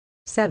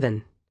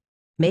7.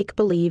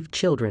 Make-believe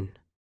children.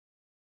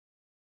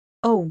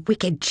 O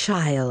wicked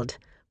child,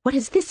 what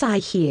is this I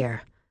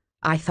hear?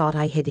 I thought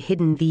I had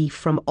hidden thee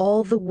from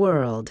all the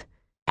world,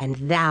 and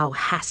thou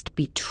hast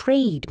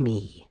betrayed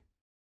me.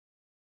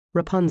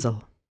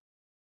 Rapunzel.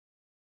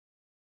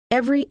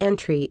 Every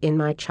entry in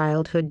my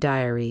childhood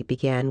diary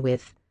began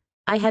with,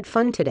 I had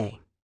fun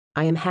today.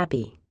 I am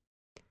happy.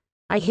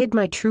 I hid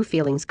my true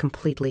feelings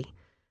completely,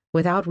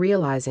 without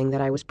realizing that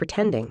I was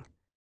pretending.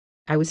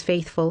 I was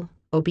faithful,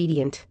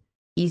 obedient,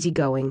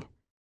 easygoing,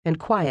 and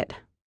quiet,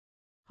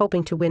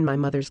 hoping to win my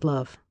mother's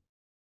love.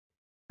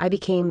 I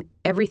became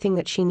everything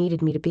that she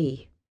needed me to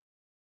be.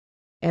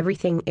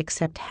 Everything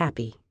except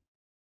happy.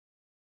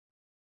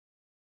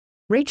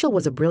 Rachel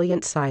was a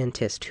brilliant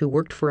scientist who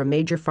worked for a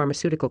major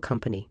pharmaceutical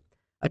company.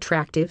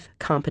 Attractive,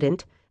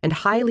 competent, and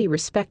highly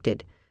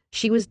respected,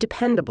 she was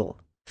dependable,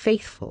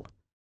 faithful,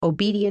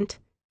 obedient,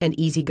 and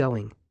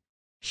easygoing.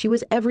 She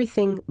was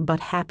everything but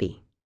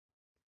happy.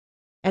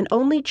 An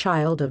only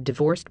child of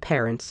divorced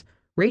parents,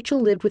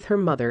 Rachel lived with her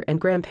mother and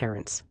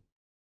grandparents.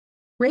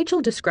 Rachel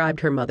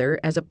described her mother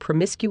as a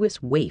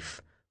promiscuous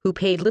waif who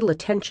paid little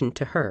attention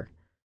to her.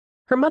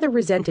 Her mother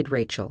resented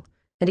Rachel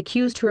and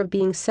accused her of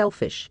being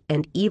selfish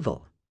and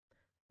evil.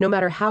 No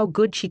matter how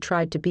good she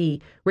tried to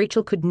be,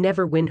 Rachel could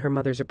never win her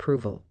mother's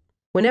approval.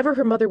 Whenever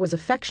her mother was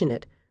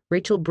affectionate,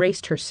 Rachel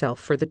braced herself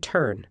for the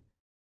turn.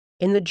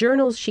 In the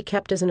journals she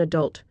kept as an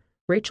adult,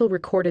 Rachel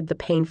recorded the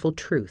painful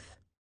truth.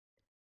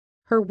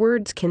 Her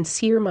words can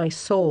sear my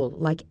soul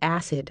like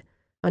acid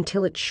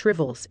until it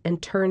shrivels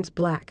and turns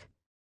black.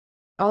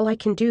 All I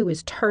can do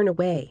is turn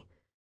away,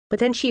 but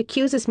then she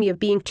accuses me of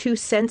being too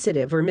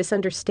sensitive or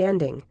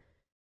misunderstanding.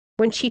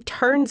 When she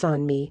turns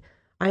on me,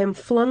 I am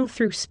flung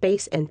through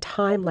space and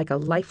time like a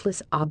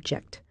lifeless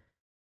object.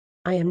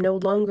 I am no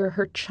longer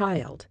her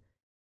child,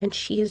 and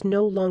she is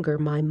no longer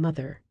my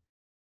mother.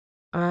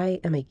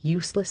 I am a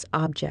useless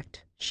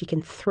object she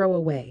can throw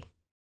away,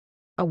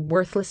 a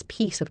worthless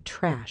piece of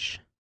trash.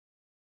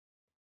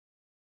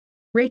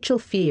 Rachel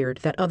feared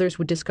that others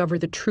would discover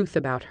the truth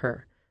about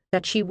her,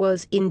 that she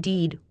was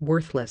indeed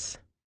worthless.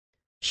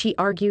 She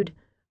argued,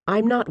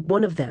 I'm not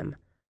one of them.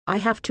 I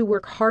have to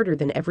work harder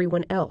than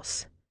everyone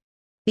else.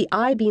 The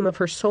I-beam of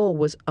her soul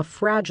was a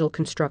fragile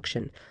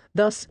construction,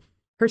 thus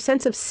her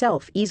sense of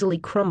self easily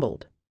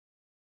crumbled.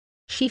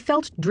 She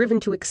felt driven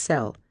to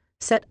excel,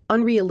 set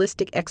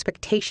unrealistic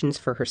expectations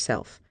for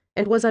herself,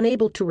 and was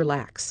unable to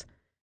relax.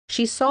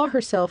 She saw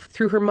herself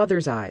through her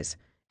mother's eyes,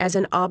 as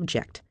an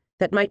object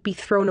that might be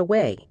thrown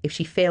away if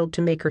she failed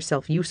to make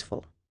herself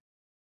useful.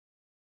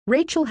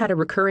 Rachel had a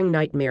recurring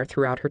nightmare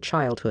throughout her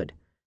childhood.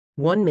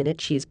 One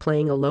minute she is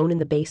playing alone in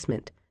the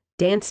basement,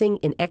 dancing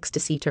in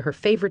ecstasy to her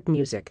favorite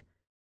music,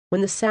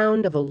 when the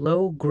sound of a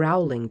low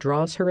growling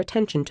draws her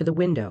attention to the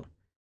window.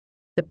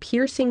 The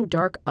piercing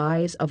dark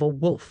eyes of a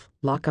wolf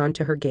lock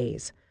onto her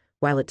gaze,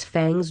 while its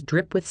fangs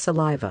drip with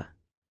saliva.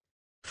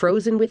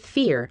 Frozen with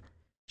fear,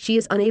 she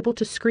is unable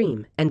to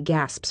scream and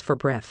gasps for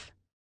breath.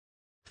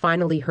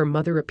 Finally, her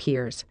mother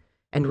appears,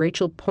 and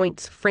Rachel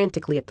points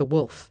frantically at the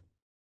wolf.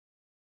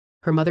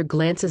 Her mother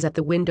glances at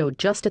the window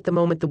just at the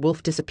moment the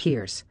wolf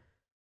disappears.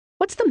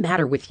 What's the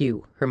matter with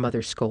you? Her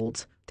mother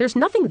scolds. There's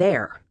nothing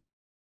there.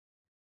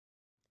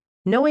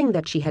 Knowing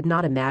that she had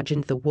not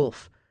imagined the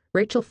wolf,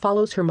 Rachel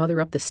follows her mother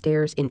up the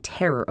stairs in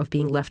terror of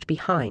being left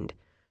behind,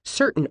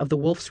 certain of the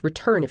wolf's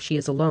return if she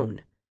is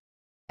alone.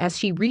 As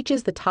she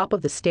reaches the top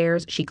of the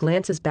stairs, she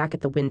glances back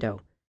at the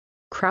window.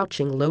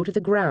 Crouching low to the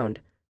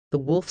ground, the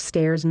wolf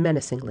stares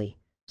menacingly,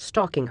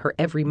 stalking her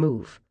every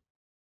move.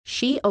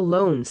 She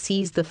alone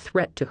sees the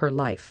threat to her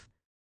life.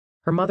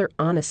 Her mother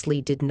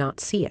honestly did not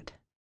see it.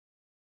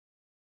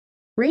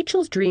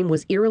 Rachel's dream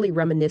was eerily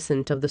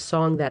reminiscent of the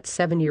song that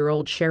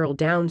 7-year-old Cheryl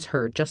Downs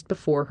heard just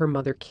before her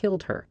mother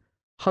killed her,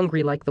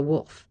 Hungry Like the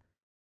Wolf.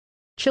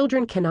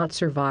 Children cannot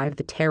survive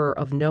the terror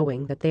of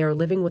knowing that they are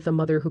living with a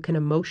mother who can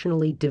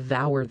emotionally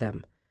devour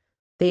them.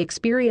 They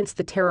experience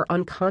the terror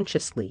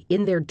unconsciously,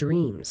 in their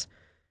dreams.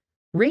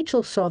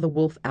 Rachel saw the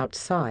wolf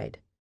outside.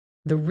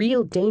 The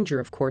real danger,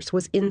 of course,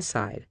 was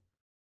inside.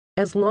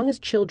 As long as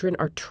children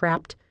are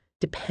trapped,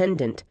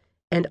 dependent,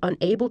 and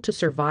unable to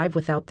survive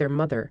without their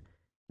mother,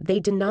 they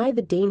deny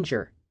the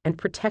danger and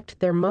protect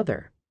their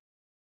mother.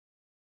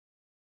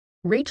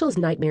 Rachel's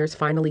nightmares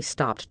finally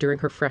stopped during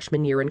her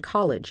freshman year in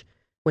college,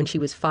 when she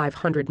was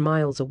 500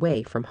 miles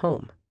away from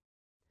home.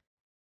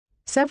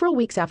 Several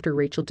weeks after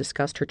Rachel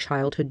discussed her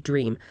childhood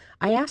dream,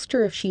 I asked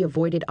her if she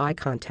avoided eye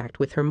contact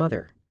with her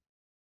mother.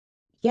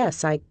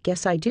 Yes, I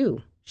guess I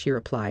do, she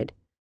replied.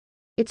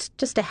 It's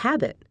just a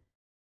habit.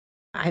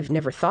 I've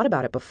never thought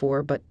about it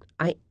before, but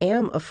I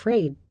am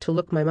afraid to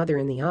look my mother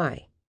in the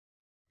eye.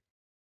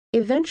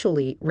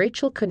 Eventually,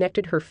 Rachel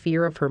connected her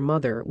fear of her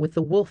mother with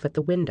the wolf at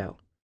the window.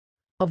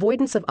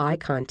 Avoidance of eye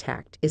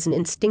contact is an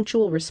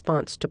instinctual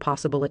response to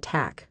possible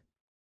attack.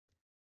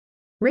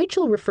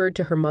 Rachel referred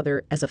to her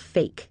mother as a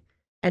fake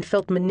and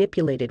felt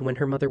manipulated when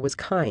her mother was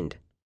kind.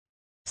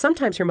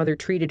 Sometimes her mother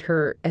treated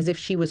her as if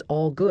she was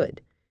all good,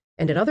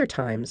 and at other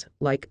times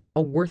like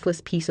a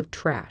worthless piece of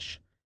trash.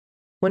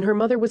 When her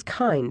mother was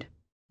kind,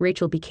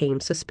 Rachel became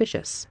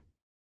suspicious.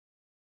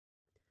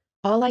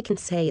 All I can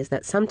say is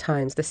that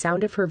sometimes the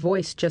sound of her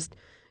voice just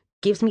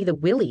gives me the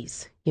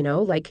willies,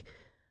 like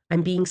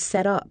I'm being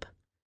set up.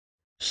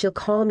 She'll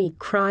call me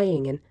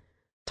crying and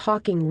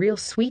talking real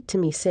sweet to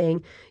me,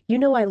 saying,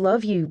 I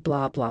love you,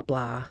 blah, blah,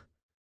 blah.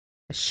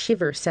 A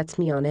shiver sets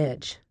me on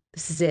edge.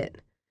 This is it.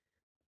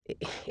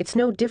 It's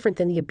no different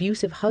than the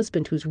abusive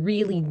husband who's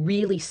really,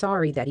 really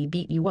sorry that he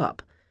beat you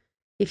up.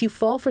 If you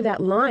fall for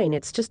that line,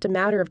 it's just a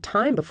matter of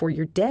time before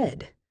you're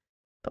dead.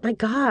 But my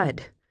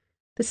God,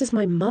 this is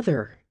my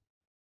mother.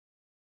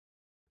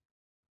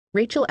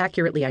 Rachel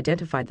accurately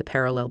identified the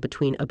parallel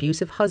between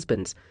abusive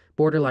husbands,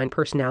 borderline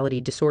personality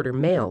disorder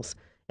males,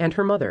 and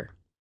her mother.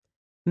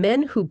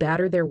 Men who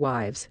batter their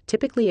wives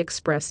typically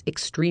express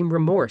extreme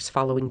remorse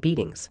following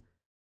beatings.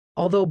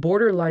 Although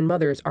borderline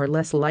mothers are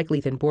less likely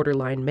than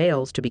borderline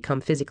males to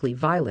become physically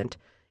violent,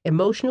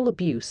 emotional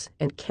abuse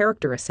and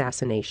character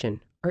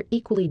assassination are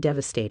equally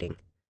devastating.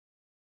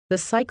 The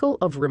cycle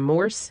of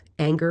remorse,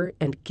 anger,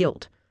 and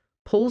guilt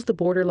pulls the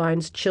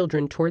borderline's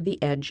children toward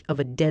the edge of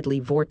a deadly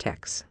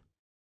vortex.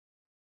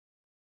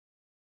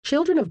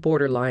 Children of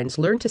borderlines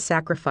learn to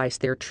sacrifice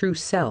their true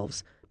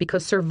selves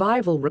because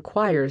survival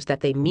requires that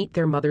they meet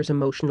their mother's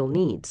emotional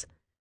needs.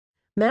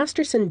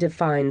 Masterson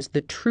defines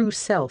the true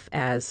self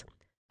as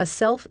a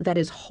self that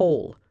is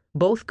whole,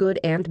 both good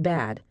and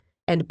bad,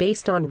 and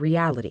based on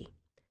reality.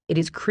 It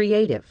is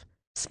creative,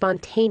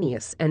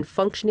 spontaneous, and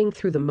functioning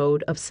through the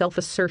mode of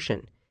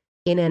self-assertion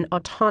in an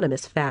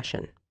autonomous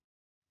fashion.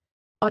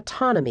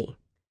 Autonomy,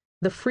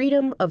 the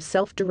freedom of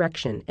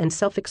self-direction and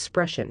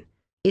self-expression,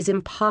 is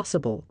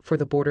impossible for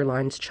the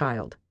borderline's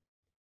child.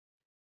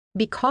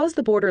 Because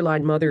the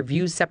borderline mother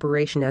views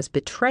separation as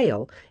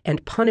betrayal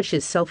and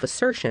punishes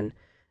self-assertion,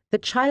 the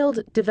child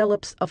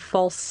develops a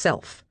false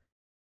self.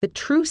 The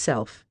true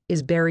self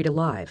is buried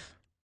alive.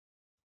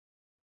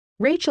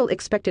 Rachel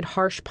expected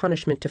harsh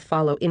punishment to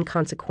follow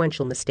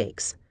inconsequential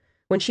mistakes.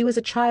 When she was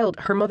a child,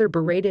 her mother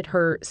berated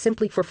her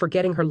simply for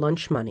forgetting her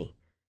lunch money.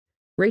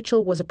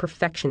 Rachel was a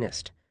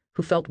perfectionist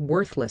who felt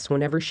worthless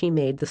whenever she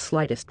made the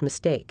slightest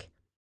mistake.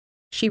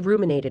 She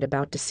ruminated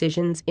about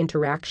decisions,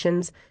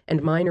 interactions,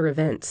 and minor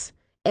events.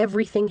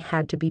 Everything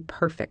had to be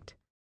perfect.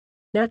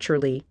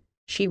 Naturally,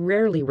 she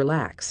rarely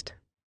relaxed.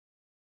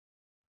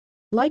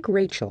 Like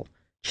Rachel,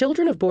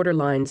 children of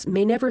borderlines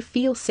may never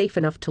feel safe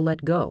enough to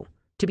let go,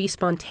 to be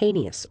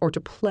spontaneous, or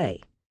to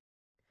play.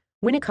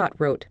 Winnicott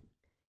wrote,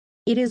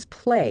 "It is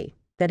play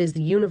that is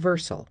the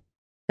universal,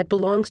 that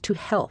belongs to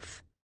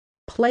health.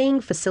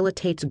 Playing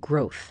facilitates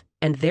growth,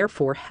 and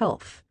therefore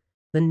health.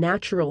 The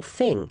natural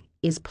thing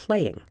is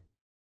playing."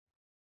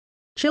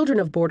 Children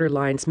of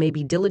borderlines may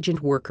be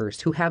diligent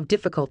workers who have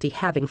difficulty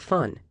having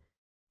fun.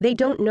 They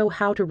don't know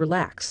how to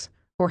relax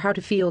or how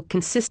to feel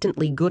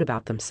consistently good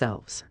about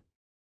themselves.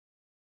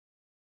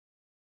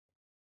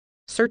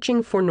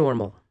 Searching for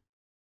normal.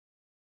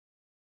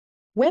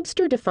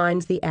 Webster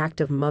defines the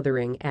act of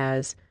mothering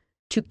as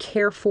to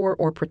care for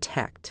or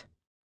protect.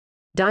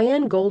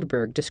 Diane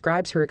Goldberg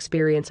describes her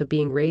experience of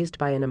being raised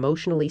by an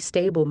emotionally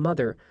stable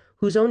mother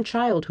whose own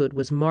childhood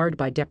was marred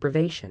by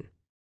deprivation.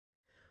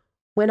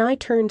 "When I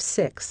turned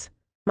 6,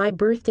 my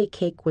birthday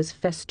cake was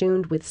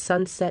festooned with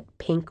sunset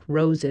pink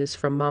roses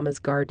from Mama's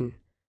garden.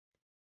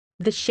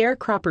 The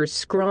sharecropper's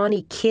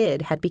scrawny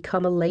kid had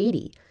become a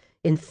lady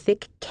in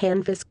thick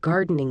canvas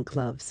gardening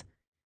gloves.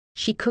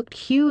 She cooked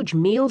huge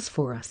meals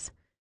for us.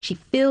 She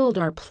filled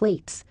our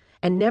plates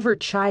and never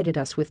chided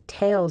us with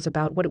tales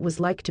about what it was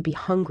like to be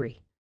hungry.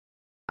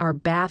 Our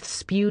bath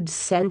spewed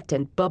scent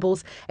and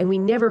bubbles, and we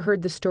never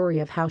heard the story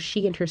of how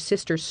she and her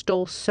sister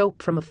stole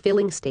soap from a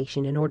filling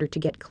station in order to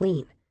get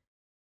clean.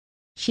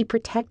 She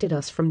protected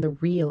us from the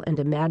real and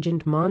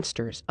imagined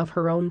monsters of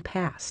her own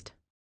past."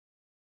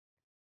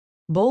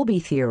 Bowlby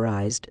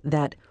theorized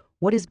that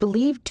what is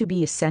believed to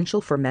be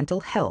essential for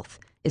mental health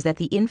is that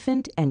the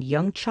infant and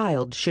young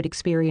child should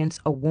experience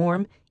a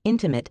warm,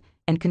 intimate,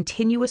 and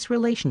continuous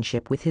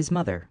relationship with his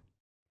mother.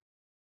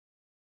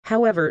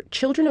 However,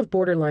 children of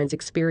borderlines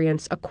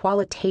experience a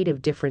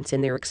qualitative difference in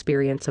their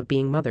experience of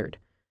being mothered.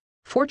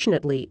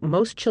 Fortunately,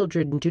 most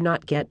children do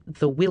not get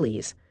the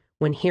willies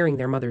when hearing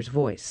their mother's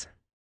voice.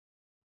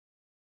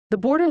 The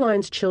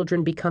borderline's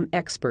children become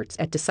experts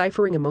at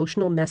deciphering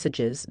emotional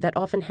messages that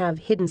often have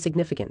hidden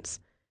significance.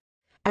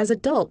 As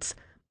adults,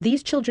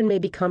 these children may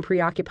become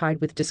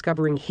preoccupied with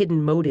discovering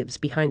hidden motives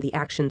behind the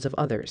actions of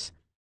others.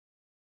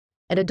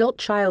 An adult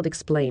child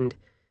explained,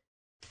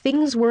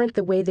 "Things weren't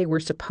the way they were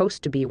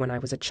supposed to be when I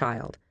was a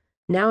child.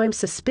 Now I'm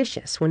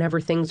suspicious whenever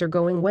things are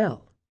going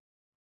well."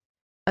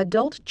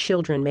 Adult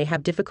children may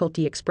have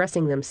difficulty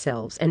expressing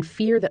themselves and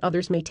fear that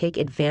others may take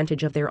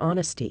advantage of their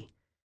honesty.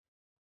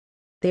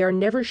 They are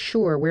never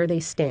sure where they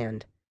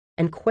stand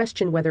and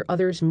question whether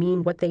others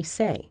mean what they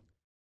say.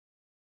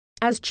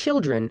 As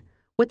children,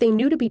 what they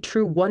knew to be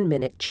true one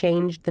minute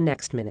changed the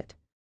next minute.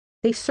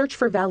 They search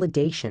for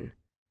validation,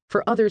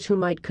 for others who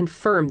might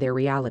confirm their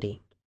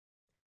reality.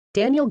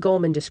 Daniel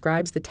Goleman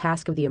describes the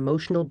task of the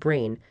emotional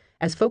brain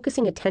as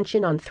focusing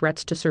attention on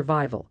threats to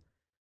survival,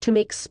 to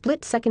make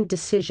split-second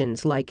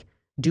decisions like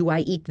Do I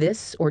eat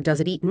this or does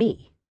it eat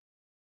me?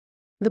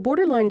 The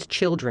borderline's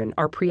children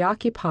are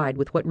preoccupied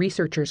with what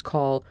researchers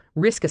call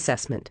risk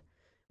assessment,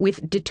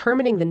 with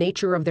determining the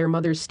nature of their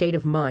mother's state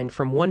of mind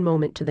from one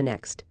moment to the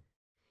next.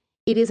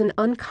 It is an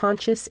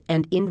unconscious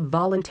and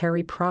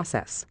involuntary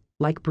process,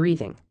 like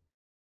breathing.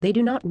 They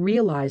do not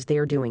realize they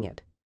are doing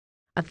it.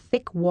 A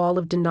thick wall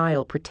of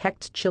denial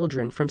protects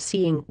children from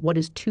seeing what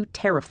is too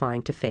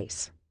terrifying to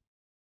face.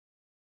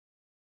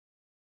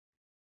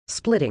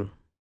 Splitting.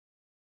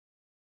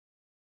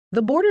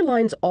 The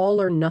borderline's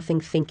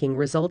all-or-nothing thinking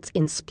results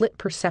in split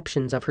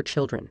perceptions of her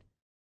children.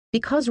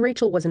 Because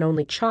Rachel was an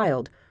only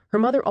child, her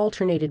mother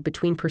alternated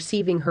between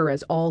perceiving her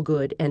as all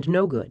good and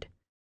no good.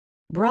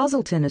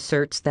 Brazelton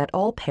asserts that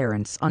all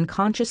parents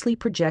unconsciously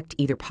project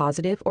either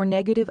positive or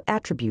negative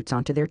attributes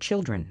onto their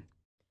children.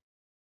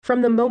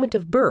 From the moment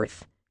of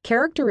birth,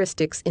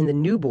 characteristics in the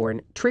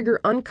newborn trigger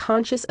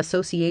unconscious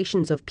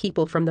associations of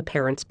people from the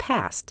parent's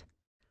past.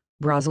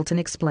 Brazelton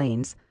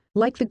explains,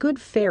 like the good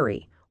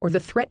fairy or the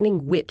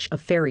threatening witch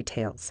of fairy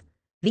tales,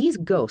 these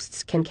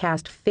ghosts can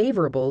cast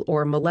favorable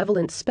or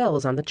malevolent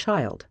spells on the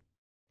child.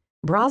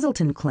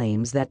 Brazelton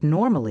claims that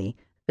normally,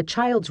 the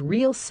child's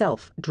real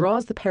self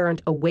draws the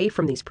parent away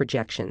from these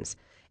projections,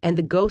 and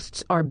the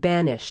ghosts are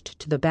banished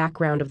to the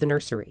background of the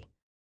nursery.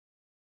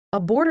 A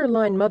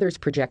borderline mother's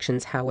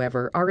projections,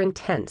 however, are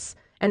intense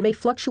and may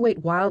fluctuate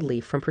wildly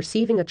from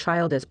perceiving a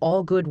child as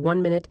all good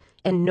one minute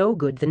and no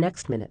good the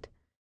next minute.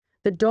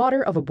 The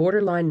daughter of a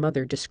borderline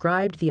mother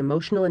described the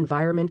emotional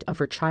environment of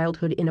her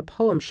childhood in a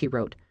poem she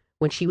wrote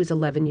when she was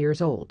 11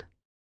 years old.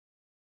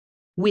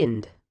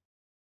 Wind.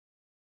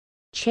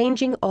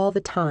 Changing all the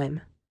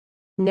time,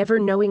 never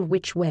knowing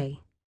which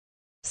way.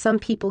 Some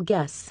people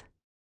guess,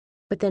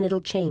 but then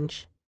it'll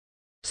change.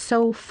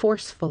 So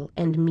forceful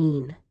and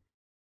mean,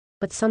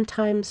 but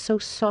sometimes so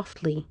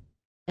softly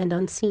and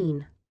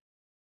unseen.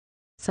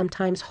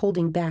 Sometimes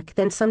holding back,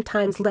 then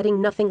sometimes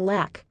letting nothing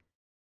lack.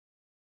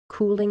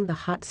 Cooling the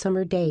hot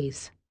summer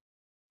days,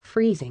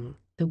 freezing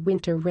the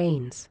winter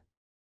rains.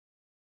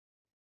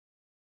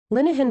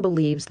 Linehan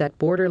believes that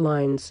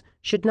borderlines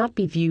should not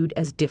be viewed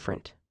as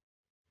different.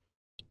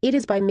 It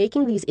is by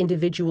making these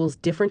individuals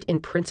different in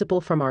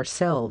principle from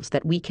ourselves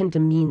that we can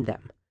demean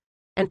them,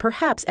 and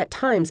perhaps at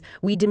times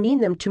we demean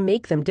them to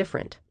make them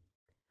different.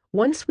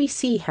 Once we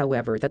see,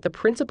 however, that the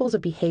principles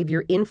of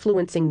behavior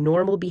influencing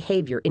normal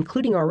behavior,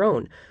 including our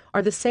own,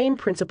 are the same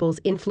principles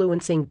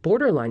influencing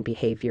borderline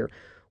behavior,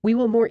 we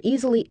will more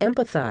easily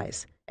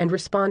empathize and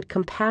respond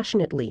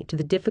compassionately to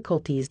the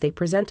difficulties they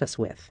present us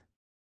with.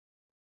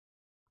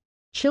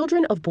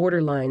 Children of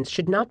borderlines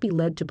should not be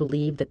led to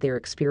believe that their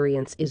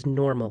experience is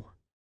normal.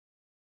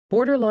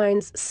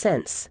 Borderlines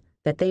sense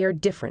that they are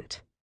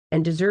different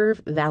and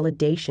deserve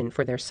validation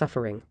for their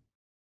suffering.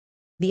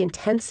 The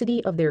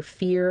intensity of their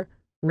fear,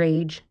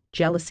 rage,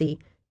 jealousy,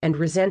 and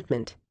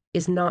resentment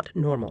is not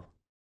normal.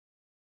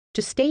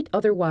 To state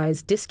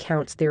otherwise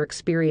discounts their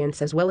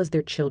experience as well as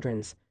their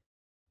children's.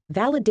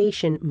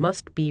 Validation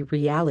must be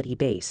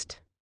reality-based.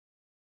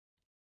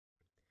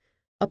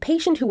 A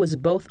patient who was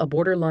both a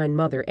borderline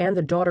mother and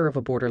the daughter of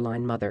a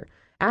borderline mother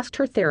asked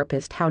her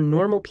therapist how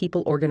normal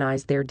people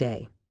organized their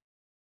day.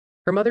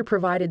 Her mother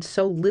provided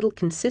so little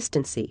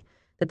consistency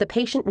that the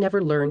patient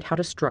never learned how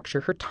to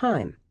structure her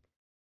time.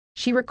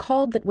 She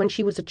recalled that when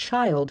she was a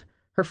child,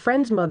 her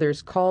friends'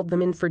 mothers called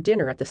them in for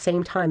dinner at the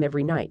same time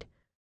every night,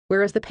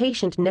 whereas the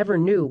patient never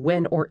knew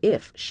when or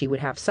if she would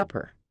have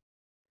supper.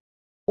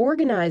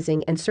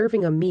 Organizing and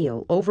serving a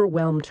meal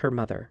overwhelmed her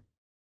mother.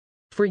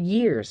 For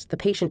years, the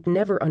patient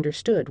never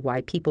understood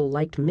why people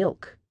liked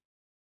milk.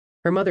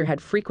 Her mother had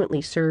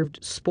frequently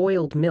served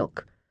spoiled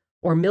milk,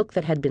 or milk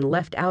that had been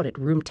left out at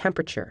room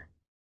temperature.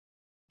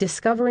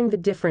 Discovering the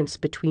difference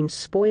between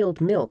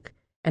spoiled milk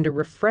and a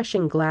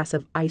refreshing glass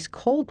of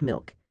ice-cold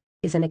milk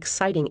is an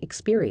exciting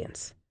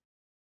experience.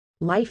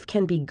 Life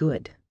can be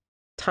good.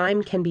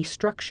 Time can be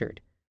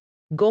structured.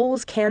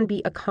 Goals can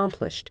be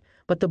accomplished,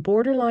 but the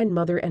borderline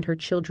mother and her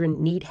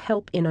children need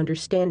help in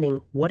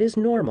understanding what is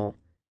normal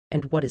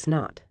and what is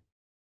not.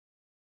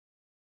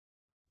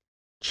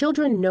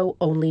 Children know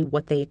only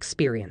what they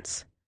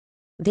experience.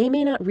 They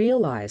may not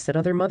realize that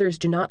other mothers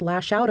do not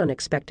lash out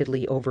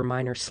unexpectedly over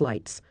minor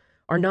slights,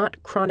 are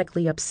not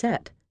chronically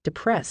upset,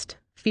 depressed,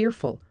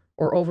 fearful,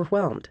 or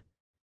overwhelmed.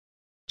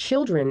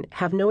 Children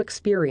have no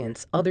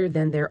experience other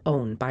than their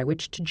own by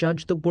which to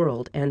judge the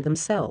world and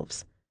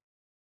themselves.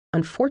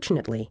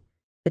 Unfortunately,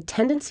 the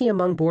tendency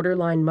among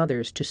borderline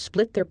mothers to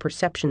split their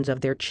perceptions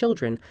of their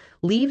children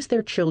leaves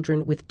their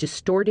children with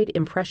distorted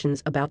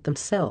impressions about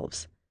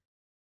themselves.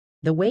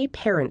 The way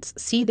parents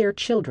see their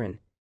children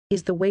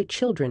is the way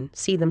children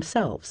see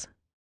themselves.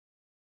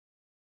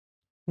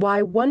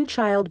 Why one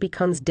child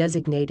becomes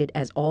designated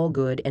as all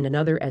good and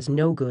another as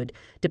no good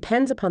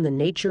depends upon the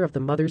nature of the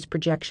mother's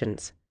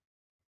projections.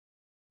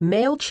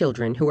 Male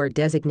children who are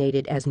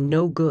designated as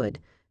no good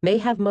may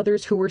have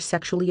mothers who were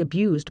sexually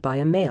abused by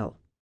a male.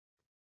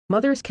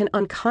 Mothers can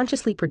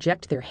unconsciously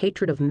project their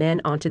hatred of men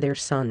onto their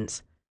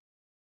sons.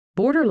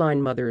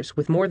 Borderline mothers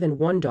with more than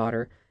one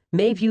daughter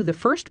may view the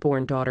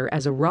firstborn daughter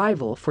as a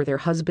rival for their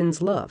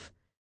husband's love.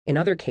 In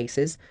other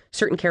cases,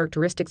 certain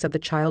characteristics of the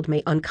child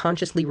may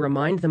unconsciously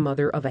remind the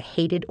mother of a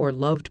hated or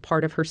loved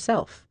part of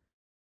herself.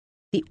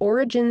 The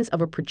origins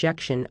of a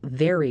projection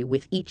vary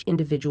with each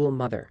individual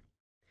mother.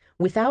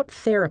 Without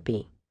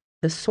therapy,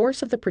 the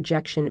source of the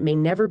projection may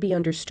never be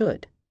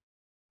understood.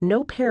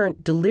 No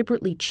parent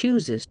deliberately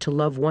chooses to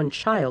love one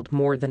child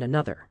more than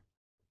another.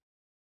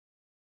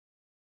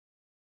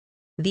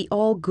 The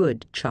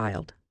all-good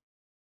child.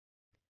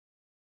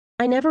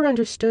 I never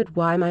understood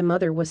why my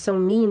mother was so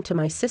mean to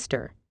my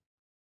sister.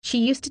 She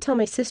used to tell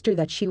my sister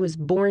that she was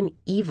born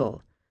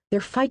evil.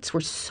 Their fights were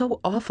so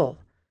awful.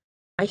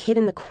 I hid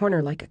in the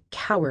corner like a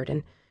coward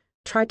and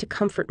tried to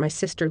comfort my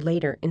sister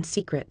later in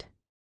secret.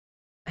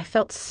 I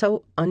felt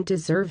so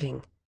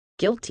undeserving,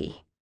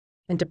 guilty,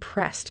 and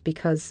depressed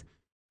because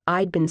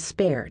I'd been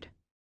spared.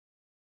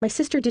 My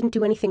sister didn't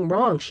do anything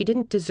wrong. She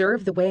didn't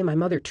deserve the way my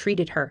mother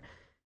treated her,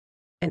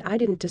 and I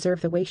didn't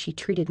deserve the way she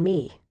treated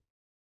me.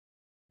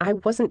 I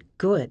wasn't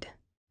good.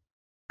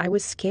 I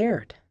was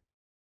scared.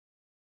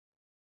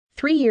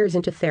 3 years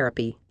into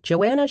therapy,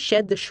 Joanna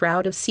shed the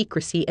shroud of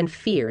secrecy and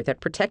fear that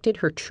protected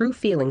her true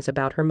feelings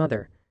about her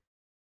mother.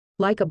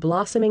 Like a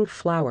blossoming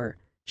flower,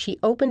 she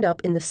opened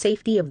up in the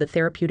safety of the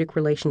therapeutic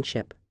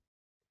relationship.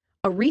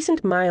 A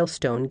recent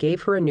milestone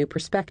gave her a new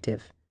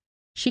perspective.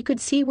 She could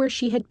see where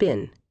she had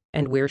been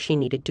and where she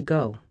needed to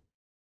go.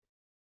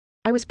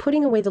 I was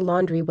putting away the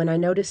laundry when I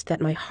noticed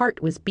that my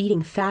heart was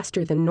beating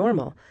faster than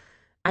normal.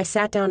 I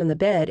sat down in the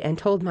bed and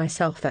told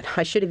myself that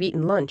I should have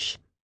eaten lunch.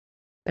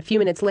 A few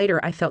minutes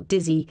later, I felt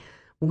dizzy,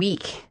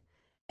 weak,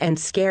 and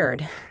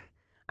scared.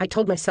 I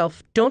told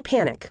myself, "Don't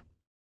panic.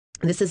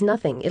 This is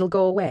nothing. It'll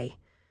go away."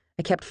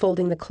 I kept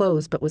folding the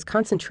clothes but was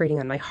concentrating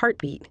on my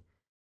heartbeat.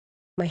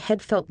 My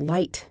head felt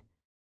light,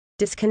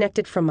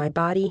 disconnected from my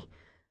body.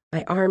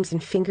 My arms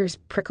and fingers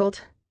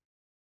prickled.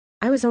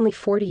 I was only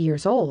 40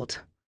 years old,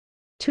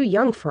 too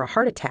young for a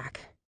heart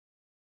attack.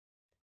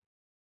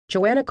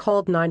 Joanna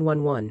called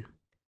 911.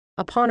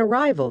 Upon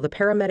arrival, the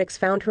paramedics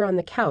found her on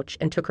the couch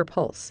and took her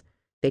pulse.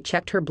 They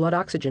checked her blood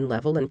oxygen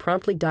level and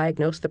promptly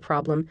diagnosed the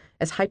problem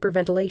as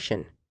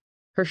hyperventilation.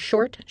 Her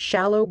short,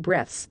 shallow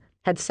breaths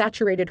had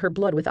saturated her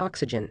blood with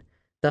oxygen,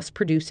 thus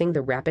producing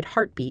the rapid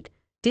heartbeat,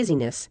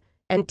 dizziness,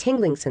 and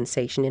tingling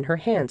sensation in her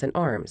hands and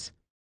arms.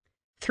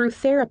 Through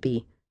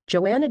therapy,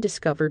 Joanna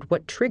discovered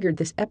what triggered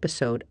this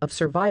episode of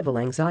survival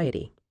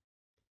anxiety.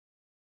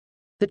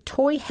 The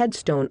toy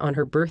headstone on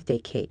her birthday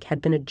cake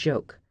had been a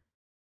joke,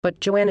 but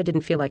Joanna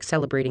didn't feel like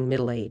celebrating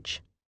middle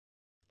age.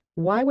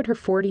 Why would her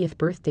 40th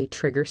birthday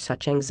trigger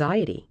such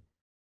anxiety?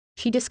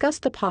 She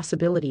discussed the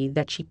possibility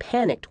that she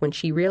panicked when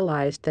she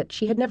realized that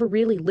she had never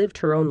really lived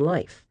her own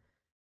life.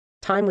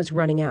 Time was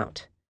running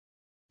out.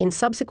 In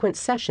subsequent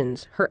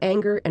sessions, her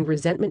anger and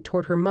resentment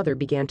toward her mother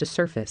began to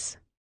surface.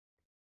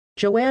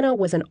 Joanna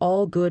was an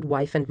all-good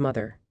wife and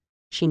mother.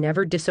 She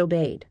never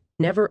disobeyed,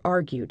 never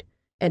argued,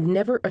 and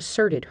never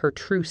asserted her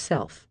true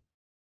self.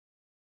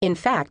 In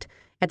fact,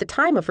 at the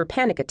time of her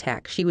panic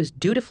attack, she was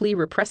dutifully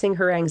repressing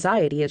her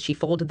anxiety as she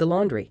folded the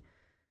laundry.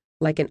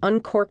 Like an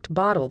uncorked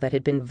bottle that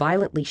had been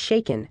violently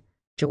shaken,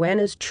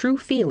 Joanna's true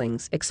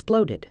feelings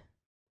exploded.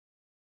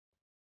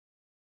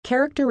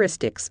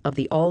 Characteristics of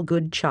the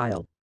all-good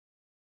child.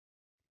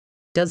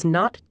 Does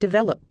not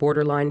develop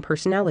borderline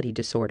personality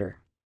disorder.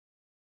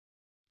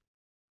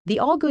 The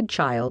all-good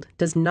child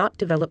does not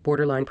develop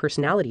borderline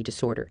personality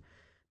disorder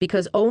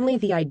because only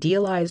the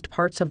idealized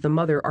parts of the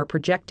mother are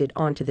projected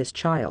onto this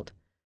child.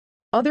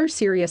 Other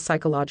serious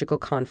psychological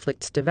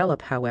conflicts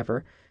develop,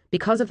 however,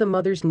 because of the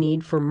mother's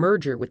need for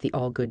merger with the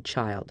all-good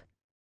child.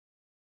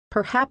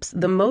 Perhaps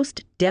the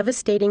most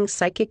devastating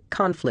psychic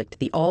conflict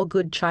the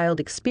all-good child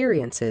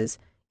experiences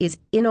is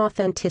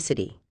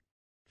inauthenticity,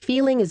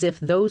 feeling as if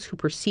those who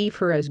perceive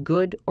her as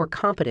good or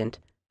competent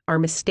are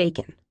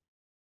mistaken.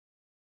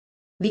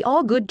 The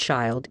all-good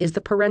child is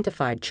the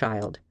parentified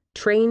child,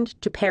 trained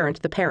to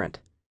parent the parent.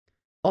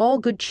 All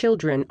good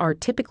children are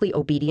typically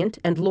obedient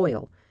and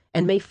loyal,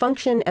 and may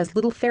function as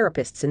little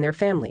therapists in their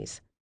families.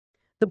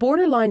 The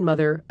borderline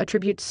mother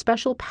attributes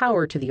special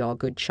power to the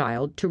all-good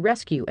child to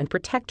rescue and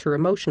protect her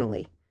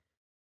emotionally.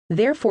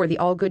 Therefore, the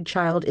all-good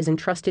child is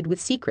entrusted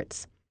with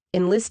secrets,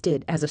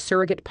 enlisted as a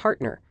surrogate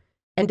partner,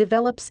 and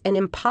develops an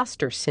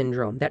imposter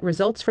syndrome that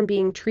results from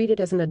being treated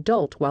as an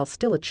adult while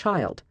still a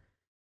child.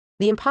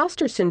 The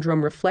imposter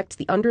syndrome reflects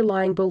the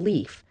underlying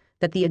belief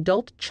that the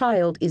adult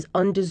child is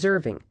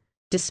undeserving,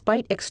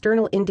 despite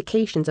external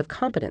indications of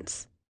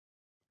competence.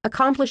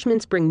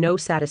 Accomplishments bring no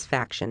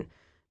satisfaction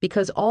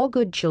because all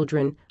good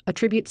children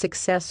attribute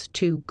success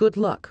to good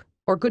luck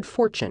or good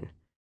fortune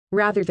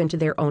rather than to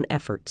their own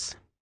efforts.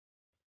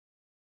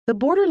 The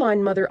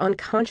borderline mother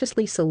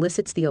unconsciously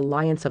solicits the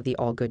alliance of the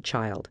all-good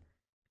child.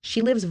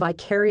 She lives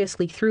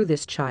vicariously through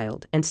this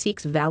child and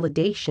seeks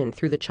validation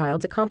through the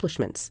child's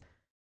accomplishments.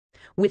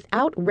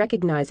 Without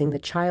recognizing the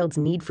child's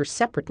need for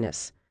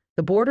separateness,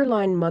 the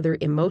borderline mother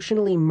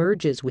emotionally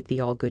merges with the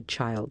all-good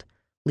child,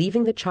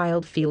 leaving the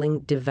child feeling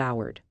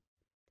devoured.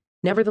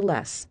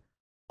 Nevertheless,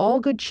 all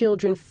good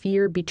children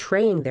fear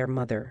betraying their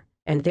mother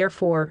and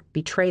therefore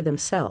betray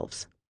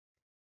themselves.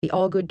 The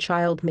all-good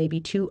child may be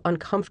too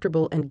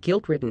uncomfortable and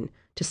guilt-ridden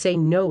to say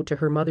no to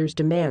her mother's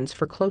demands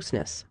for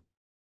closeness.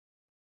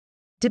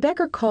 De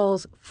Becker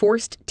calls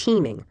forced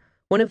teaming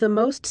one of the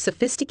most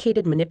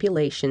sophisticated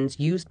manipulations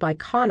used by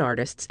con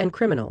artists and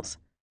criminals.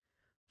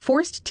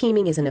 Forced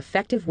teaming is an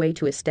effective way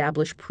to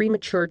establish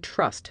premature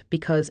trust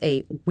because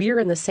a "we're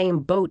in the same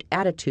boat"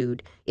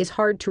 attitude is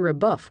hard to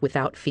rebuff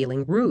without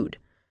feeling rude.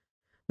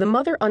 The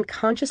mother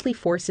unconsciously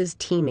forces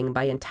teaming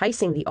by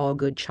enticing the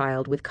all-good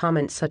child with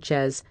comments such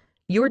as,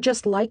 "You're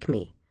just like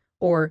me,"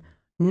 or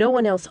 "No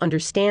one else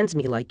understands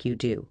me like you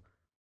do,"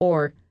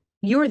 or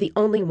 "You're the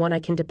only one I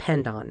can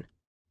depend on,"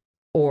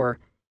 or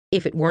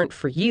 "If it weren't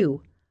for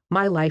you,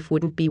 my life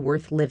wouldn't be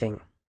worth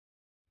living."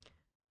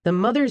 The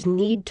mother's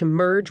need to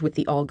merge with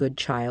the all-good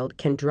child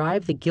can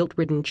drive the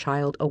guilt-ridden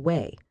child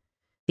away.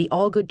 The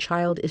all-good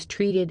child is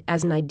treated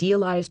as an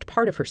idealized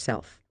part of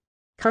herself.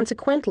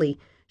 Consequently,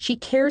 she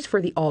cares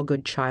for the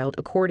all-good child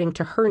according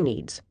to her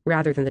needs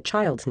rather than the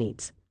child's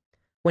needs.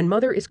 When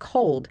mother is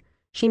cold,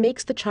 she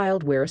makes the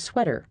child wear a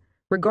sweater,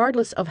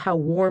 regardless of how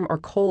warm or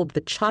cold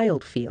the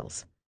child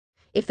feels.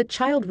 If the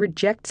child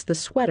rejects the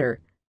sweater,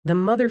 the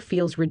mother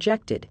feels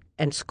rejected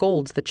and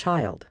scolds the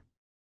child.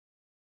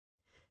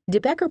 De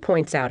Becker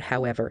points out,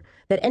 however,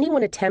 that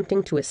anyone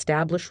attempting to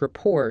establish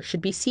rapport should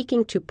be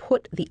seeking to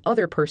put the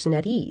other person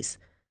at ease.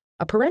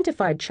 A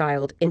parentified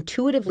child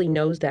intuitively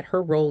knows that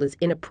her role is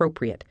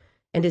inappropriate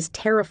and is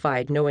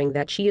terrified knowing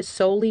that she is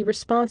solely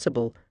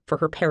responsible for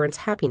her parents'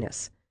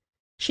 happiness.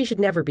 She should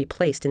never be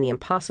placed in the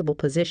impossible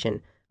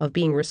position of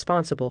being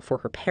responsible for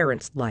her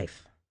parents'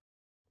 life.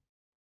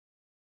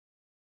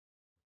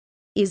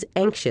 Is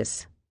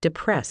anxious,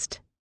 depressed,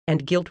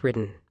 and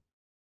guilt-ridden.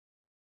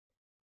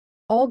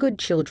 All good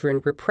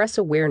children repress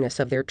awareness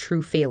of their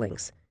true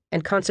feelings,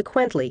 and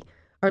consequently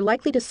are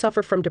likely to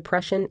suffer from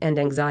depression and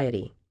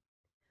anxiety.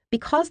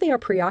 Because they are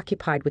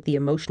preoccupied with the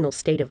emotional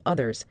state of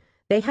others,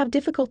 they have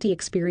difficulty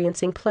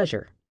experiencing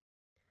pleasure.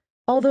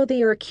 Although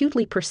they are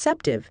acutely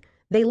perceptive,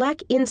 they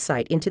lack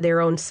insight into their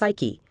own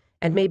psyche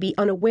and may be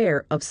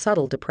unaware of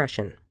subtle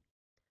depression.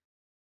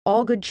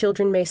 All good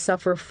children may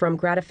suffer from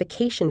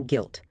gratification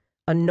guilt,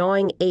 a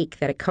gnawing ache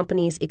that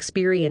accompanies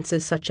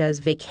experiences such as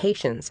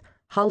vacations,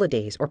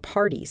 holidays, or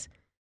parties.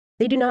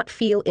 They do not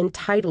feel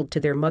entitled to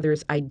their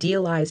mother's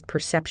idealized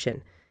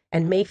perception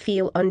and may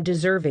feel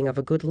undeserving of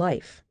a good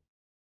life.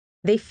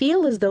 They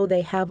feel as though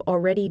they have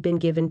already been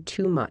given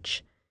too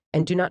much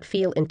and do not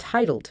feel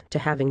entitled to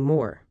having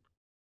more.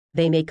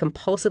 They may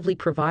compulsively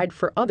provide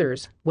for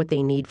others what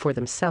they need for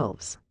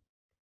themselves.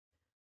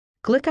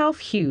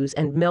 Glickow-Hughes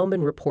and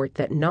Mehlman report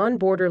that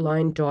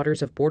non-borderline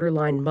daughters of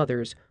borderline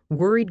mothers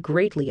worried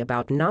greatly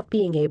about not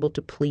being able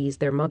to please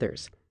their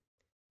mothers.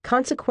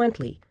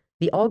 Consequently,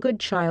 the all-good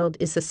child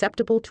is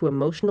susceptible to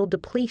emotional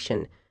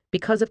depletion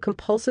because of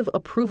compulsive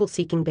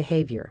approval-seeking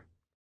behavior.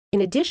 In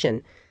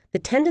addition, the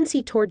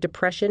tendency toward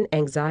depression,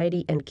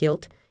 anxiety, and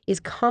guilt is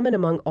common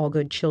among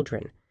all-good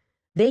children.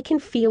 They can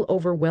feel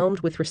overwhelmed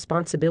with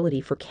responsibility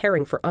for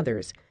caring for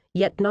others,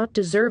 yet not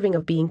deserving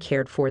of being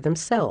cared for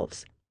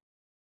themselves.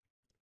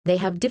 They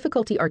have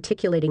difficulty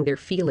articulating their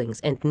feelings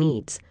and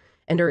needs,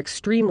 and are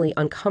extremely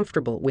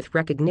uncomfortable with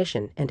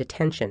recognition and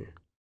attention.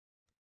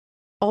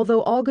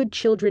 Although all good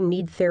children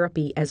need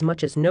therapy as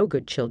much as no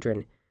good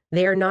children,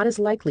 they are not as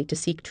likely to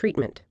seek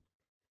treatment.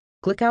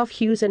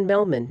 Glickow-Hughes and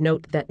Mehlman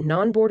note that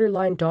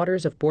non-borderline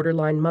daughters of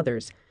borderline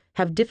mothers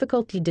have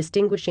difficulty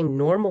distinguishing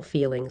normal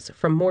feelings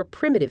from more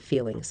primitive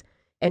feelings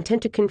and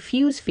tend to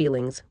confuse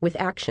feelings with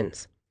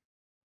actions.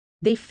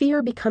 They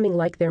fear becoming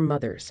like their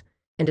mothers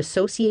and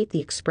associate the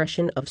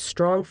expression of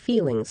strong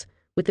feelings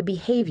with the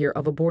behavior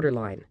of a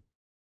borderline.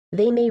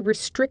 They may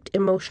restrict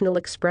emotional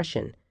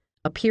expression,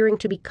 appearing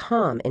to be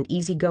calm and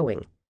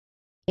easygoing.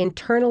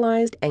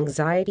 Internalized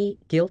anxiety,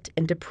 guilt,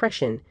 and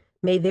depression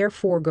may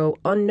therefore go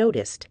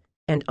unnoticed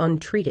and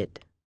untreated.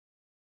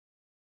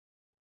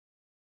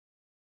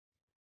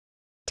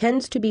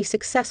 Tends to be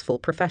successful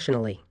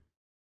professionally.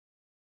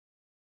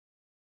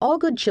 All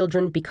good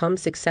children become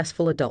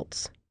successful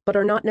adults, but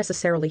are not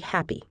necessarily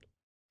happy.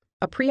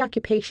 A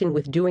preoccupation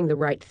with doing the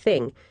right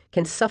thing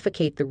can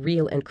suffocate the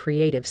real and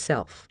creative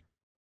self.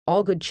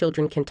 All good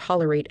children can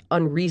tolerate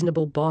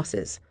unreasonable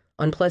bosses,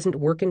 unpleasant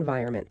work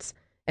environments,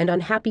 and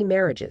unhappy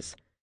marriages,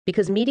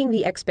 because meeting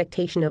the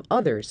expectation of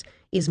others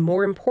is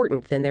more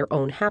important than their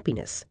own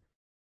happiness.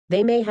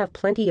 They may have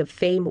plenty of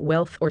fame,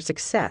 wealth, or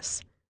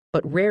success,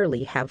 but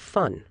rarely have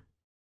fun.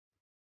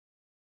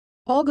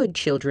 All good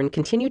children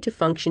continue to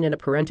function in a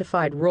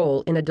parentified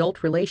role in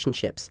adult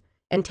relationships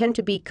and tend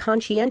to be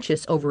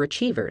conscientious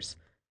overachievers.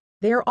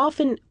 They are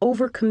often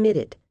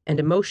overcommitted and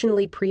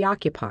emotionally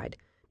preoccupied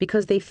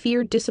because they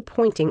fear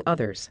disappointing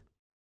others.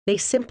 They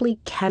simply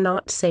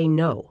cannot say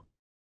no.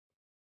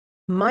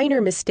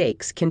 Minor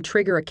mistakes can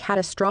trigger a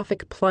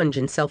catastrophic plunge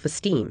in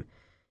self-esteem,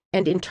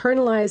 and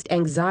internalized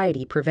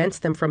anxiety prevents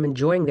them from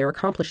enjoying their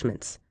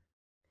accomplishments.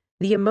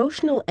 The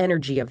emotional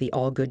energy of the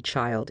all-good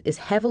child is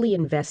heavily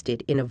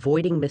invested in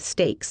avoiding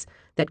mistakes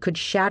that could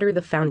shatter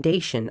the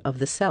foundation of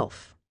the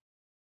self.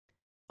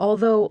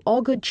 Although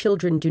all good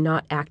children do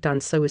not act on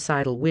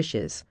suicidal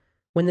wishes,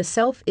 when the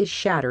self is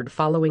shattered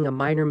following a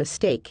minor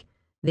mistake,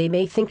 they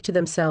may think to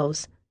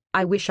themselves,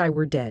 "I wish I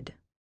were dead."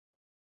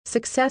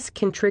 Success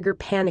can trigger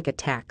panic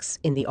attacks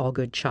in the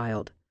all-good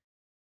child.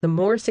 The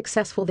more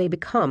successful they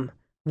become,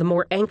 the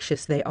more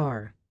anxious they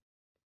are.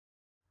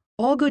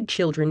 All good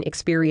children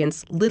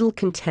experience little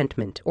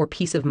contentment or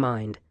peace of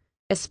mind,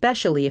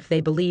 especially if they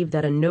believe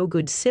that a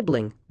no-good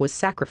sibling was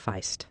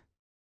sacrificed.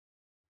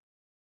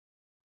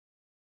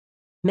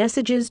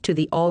 Messages to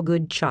the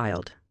all-good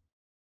child.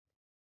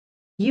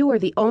 You are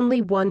the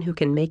only one who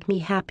can make me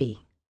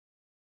happy.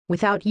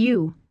 Without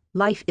you,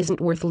 life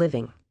isn't worth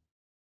living.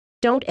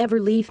 Don't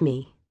ever leave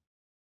me.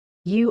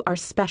 You are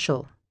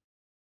special.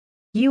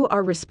 You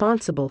are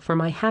responsible for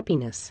my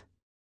happiness.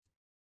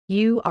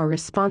 You are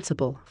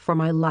responsible for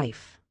my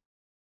life.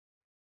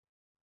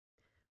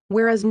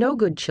 Whereas no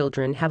good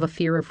children have a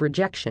fear of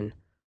rejection,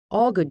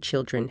 all good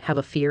children have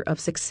a fear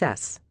of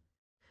success.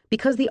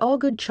 Because the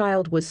all-good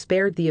child was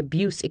spared the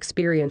abuse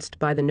experienced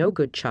by the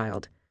no-good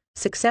child,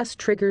 success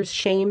triggers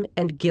shame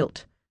and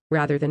guilt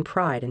rather than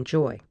pride and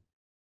joy.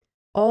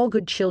 All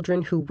good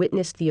children who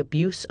witness the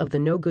abuse of the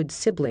no-good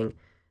sibling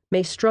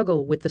may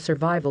struggle with the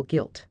survival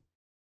guilt.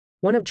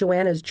 One of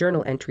Joanna's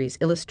journal entries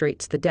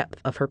illustrates the depth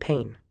of her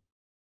pain.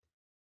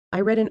 I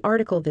read an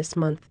article this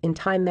month in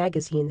Time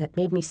magazine that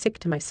made me sick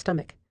to my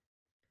stomach.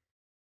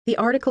 The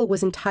article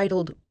was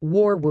entitled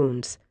 "War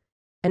Wounds"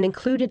 and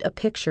included a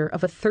picture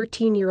of a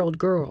 13-year-old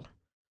girl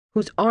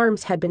whose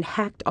arms had been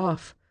hacked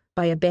off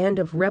by a band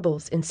of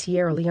rebels in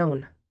Sierra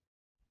Leone.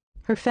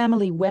 Her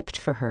family wept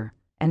for her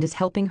and is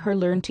helping her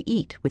learn to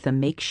eat with a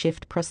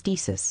makeshift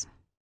prosthesis.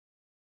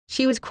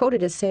 She was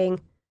quoted as saying,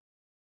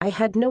 "I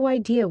had no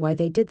idea why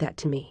they did that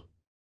to me."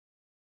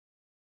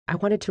 I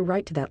wanted to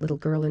write to that little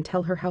girl and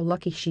tell her how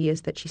lucky she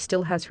is that she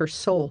still has her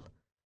soul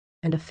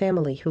and a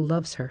family who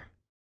loves her.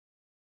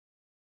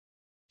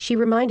 She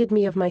reminded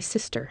me of my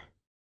sister,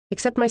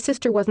 except my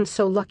sister wasn't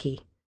so lucky.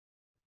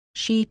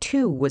 She,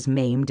 too, was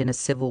maimed in a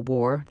civil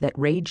war that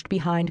raged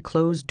behind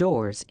closed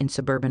doors in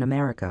suburban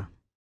America.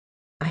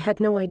 I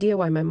had no idea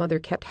why my mother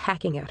kept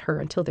hacking at her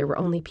until there were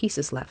only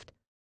pieces left.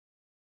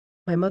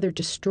 My mother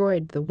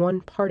destroyed the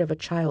one part of a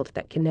child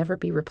that can never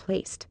be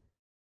replaced.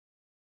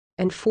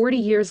 And 40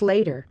 years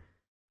later,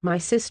 my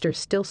sister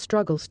still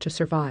struggles to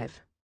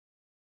survive.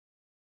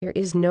 There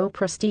is no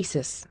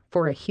prosthesis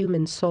for a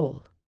human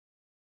soul.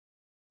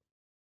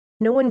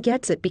 No one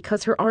gets it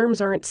because her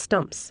arms aren't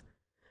stumps.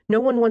 No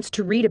one wants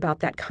to read about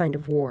that kind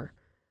of war.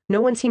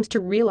 No one seems to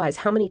realize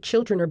how many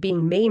children are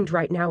being maimed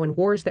right now in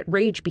wars that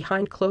rage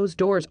behind closed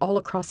doors all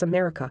across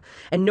America,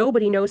 and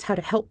nobody knows how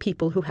to help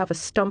people who have a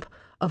stump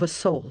of a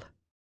soul.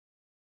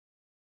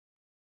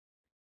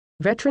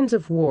 Veterans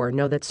of war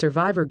know that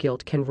survivor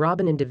guilt can rob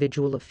an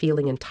individual of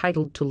feeling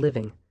entitled to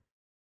living.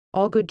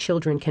 All good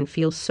children can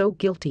feel so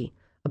guilty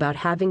about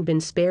having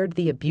been spared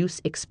the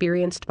abuse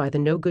experienced by the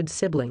no-good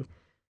sibling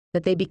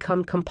that they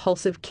become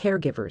compulsive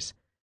caregivers,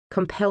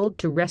 compelled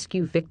to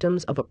rescue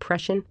victims of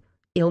oppression,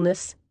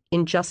 illness,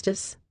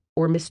 injustice,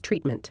 or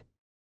mistreatment.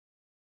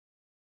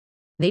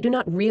 They do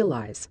not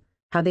realize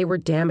how they were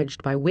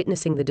damaged by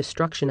witnessing the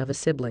destruction of a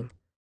sibling.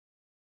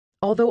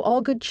 Although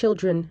all good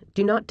children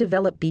do not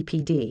develop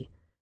BPD,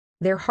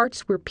 their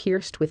hearts were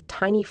pierced with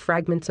tiny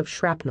fragments of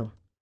shrapnel.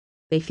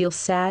 They feel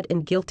sad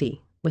and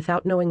guilty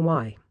without knowing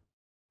why.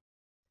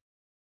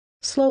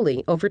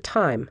 Slowly, over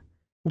time,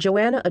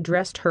 Joanna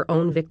addressed her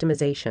own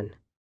victimization.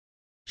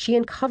 She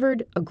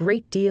uncovered a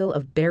great deal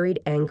of buried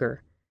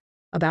anger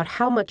about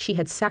how much she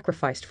had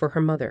sacrificed for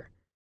her mother,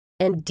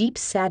 and deep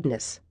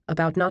sadness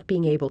about not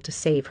being able to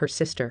save her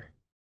sister.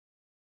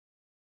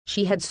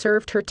 She had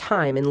served her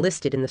time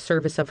enlisted in the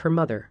service of her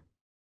mother.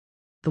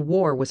 The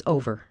war was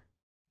over.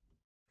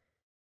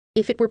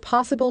 If it were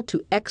possible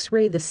to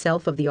X-ray the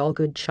self of the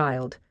all-good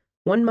child,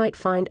 one might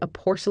find a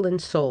porcelain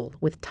soul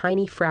with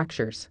tiny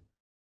fractures.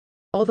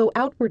 Although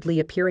outwardly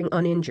appearing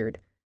uninjured,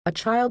 a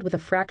child with a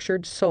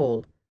fractured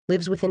soul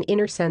lives with an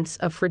inner sense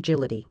of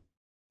fragility.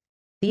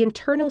 The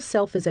internal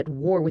self is at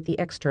war with the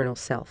external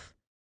self.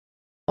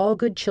 All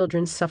good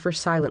children suffer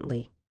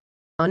silently,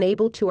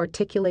 unable to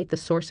articulate the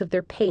source of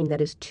their pain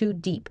that is too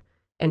deep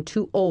and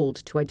too old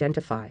to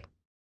identify.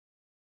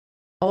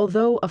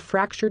 Although a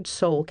fractured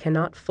soul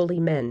cannot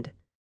fully mend,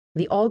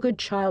 the all-good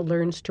child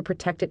learns to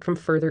protect it from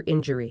further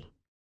injury.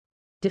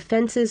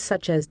 Defenses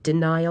such as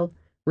denial,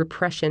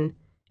 repression,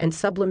 and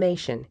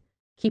sublimation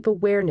keep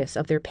awareness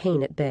of their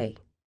pain at bay.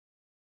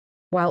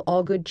 While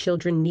all good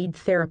children need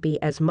therapy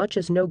as much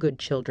as no good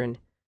children,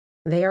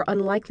 they are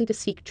unlikely to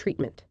seek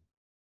treatment.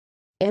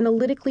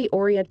 Analytically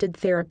oriented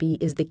therapy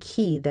is the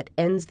key that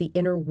ends the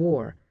inner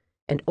war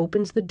and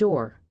opens the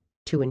door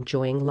to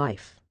enjoying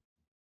life.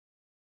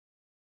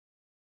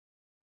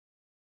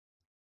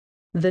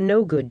 The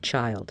no-good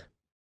child.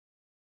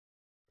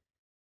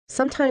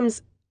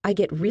 Sometimes I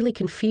get really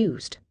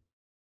confused.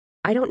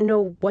 I don't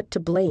know what to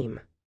blame.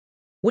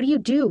 What do you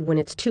do when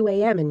it's 2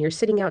 a.m. and you're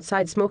sitting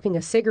outside smoking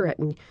a cigarette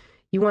and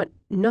you want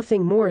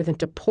nothing more than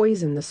to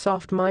poison the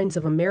soft minds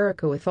of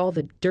America with all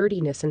the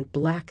dirtiness and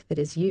black that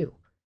is you?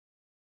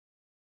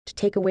 to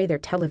take away their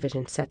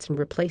television sets and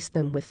replace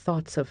them with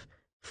thoughts of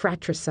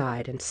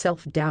fratricide and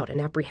self-doubt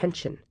and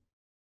apprehension.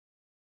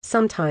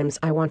 Sometimes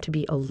I want to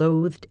be a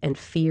loathed and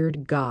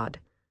feared god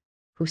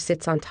who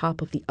sits on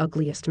top of the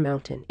ugliest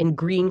mountain in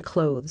green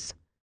clothes.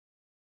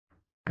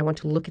 I want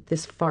to look at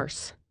this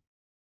farce,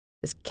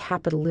 this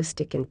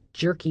capitalistic and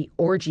jerky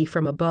orgy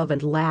from above,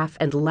 and laugh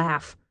and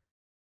laugh.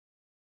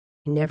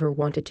 I never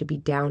wanted to be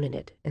down in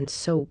it and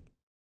so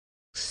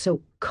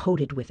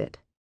coated with it.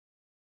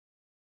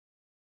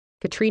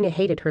 Katrina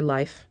hated her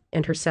life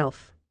and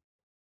herself.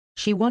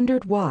 She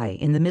wondered why,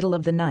 in the middle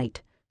of the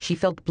night, she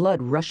felt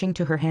blood rushing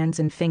to her hands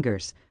and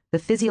fingers, the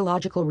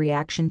physiological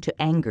reaction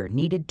to anger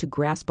needed to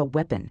grasp a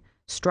weapon,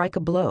 strike a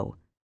blow,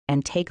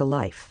 and take a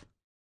life.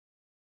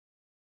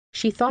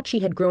 She thought she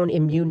had grown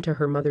immune to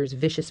her mother's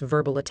vicious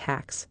verbal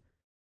attacks.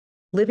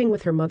 Living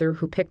with her mother,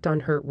 who picked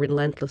on her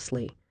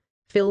relentlessly,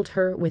 filled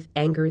her with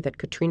anger that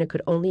Katrina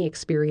could only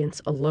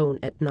experience alone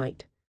at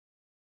night.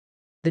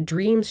 The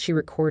dreams she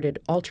recorded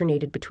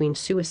alternated between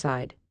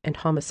suicide and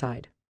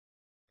homicide.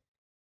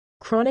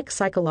 Chronic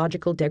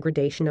psychological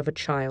degradation of a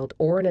child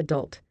or an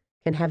adult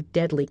can have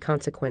deadly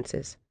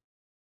consequences.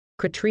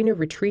 Katrina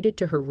retreated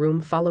to her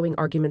room following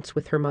arguments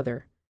with her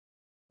mother.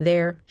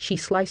 There, she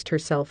sliced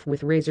herself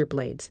with razor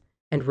blades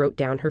and wrote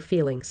down her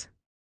feelings.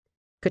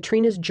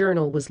 Katrina's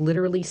journal was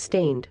literally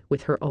stained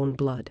with her own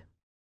blood.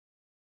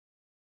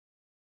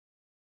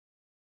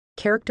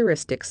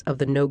 Characteristics of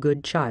the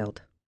no-good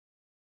child.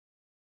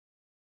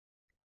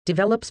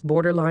 Develops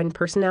borderline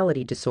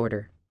personality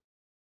disorder.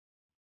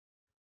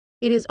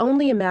 It is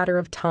only a matter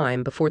of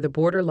time before the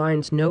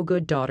borderline's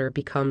no-good daughter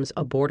becomes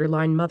a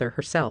borderline mother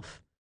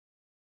herself.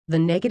 The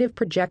negative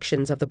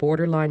projections of the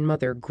borderline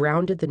mother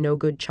grounded the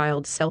no-good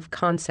child's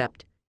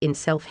self-concept in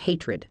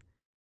self-hatred.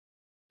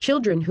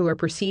 Children who are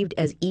perceived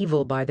as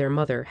evil by their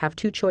mother have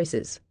two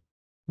choices: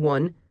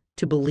 1,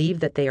 to believe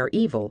that they are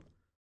evil,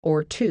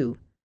 or 2,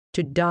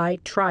 to die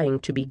trying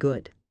to be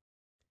good.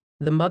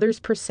 The mother's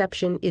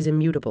perception is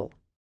immutable.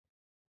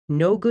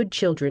 No good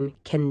children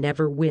can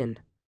never win,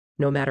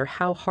 no matter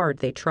how hard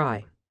they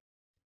try.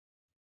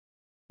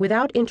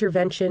 Without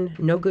intervention,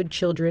 no good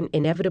children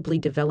inevitably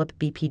develop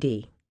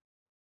BPD.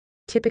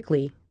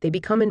 Typically, they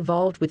become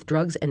involved with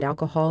drugs and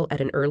alcohol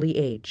at an early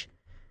age.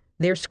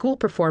 Their school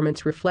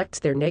performance reflects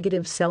their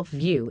negative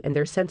self-view and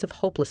their sense of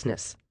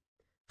hopelessness.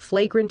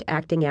 Flagrant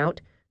acting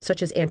out,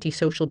 such as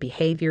antisocial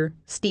behavior,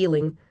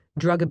 stealing,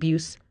 drug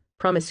abuse,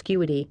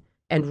 promiscuity,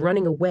 and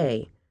running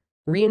away,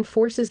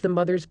 reinforces the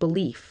mother's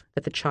belief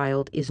that the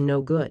child is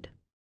no good.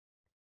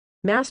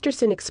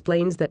 Masterson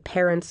explains that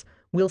parents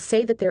will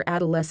say that their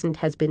adolescent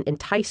has been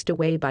enticed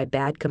away by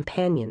bad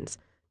companions,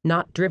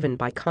 not driven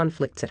by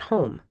conflicts at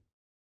home.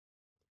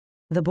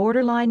 The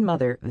borderline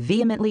mother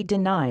vehemently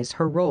denies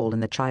her role in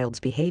the child's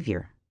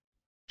behavior.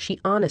 She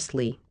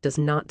honestly does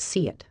not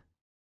see it.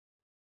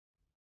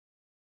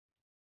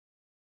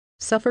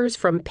 Suffers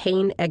from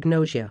pain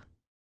agnosia.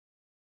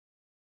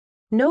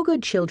 No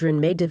good children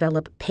may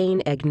develop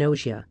pain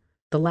agnosia,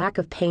 the lack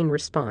of pain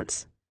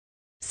response.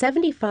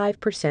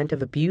 75%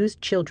 of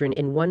abused children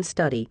in one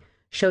study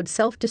showed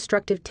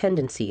self-destructive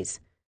tendencies,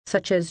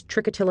 such as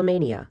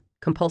trichotillomania,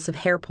 compulsive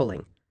hair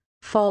pulling,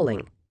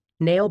 falling,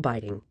 nail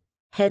biting,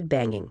 head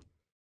banging,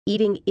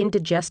 eating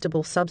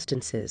indigestible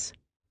substances,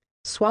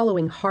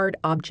 swallowing hard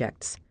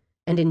objects,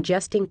 and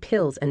ingesting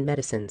pills and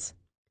medicines.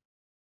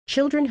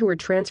 Children who were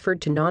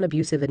transferred to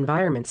non-abusive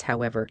environments,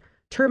 however,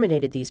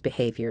 terminated these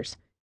behaviors,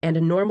 and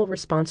a normal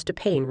response to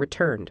pain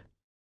returned.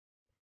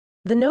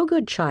 The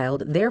no-good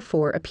child,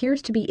 therefore,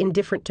 appears to be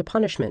indifferent to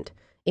punishment,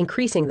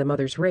 increasing the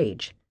mother's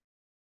rage.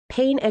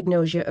 Pain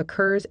agnosia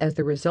occurs as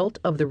the result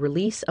of the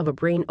release of a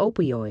brain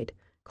opioid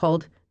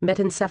called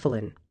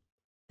metencephalin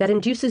that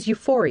induces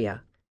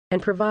euphoria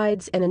and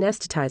provides an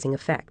anesthetizing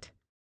effect.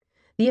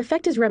 The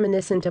effect is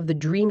reminiscent of the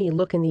dreamy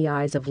look in the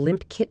eyes of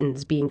limp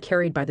kittens being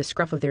carried by the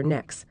scruff of their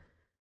necks.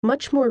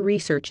 Much more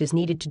research is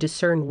needed to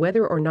discern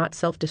whether or not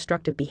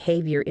self-destructive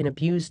behavior in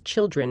abused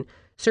children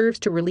serves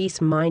to release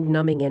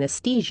mind-numbing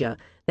anesthesia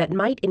that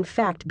might in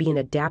fact be an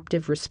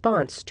adaptive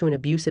response to an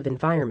abusive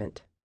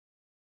environment.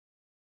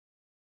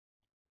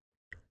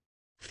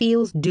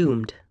 Feels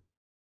doomed.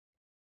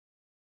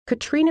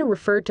 Katrina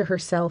referred to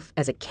herself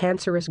as a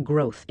cancerous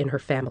growth in her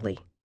family.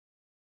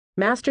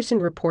 Masterson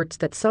reports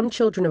that some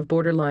children of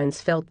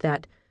borderlines felt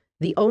that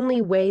the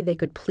only way they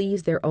could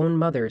please their own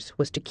mothers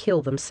was to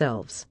kill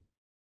themselves.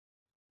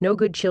 No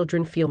good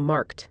children feel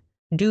marked,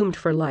 doomed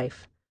for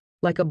life,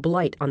 like a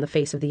blight on the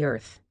face of the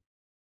earth.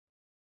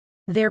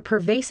 Their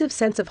pervasive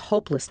sense of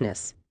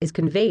hopelessness is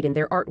conveyed in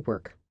their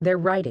artwork, their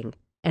writing,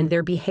 and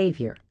their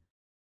behavior.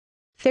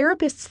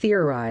 Therapists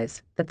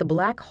theorize that the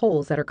black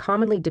holes that are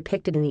commonly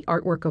depicted in the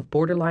artwork of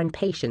borderline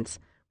patients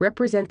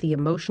represent the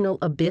emotional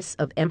abyss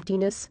of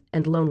emptiness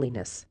and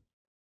loneliness.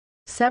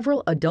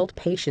 Several adult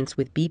patients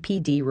with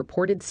BPD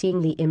reported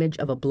seeing the image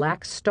of a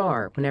black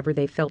star whenever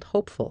they felt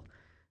hopeful,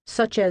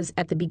 such as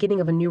at the beginning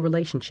of a new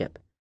relationship.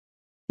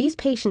 These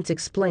patients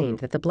explained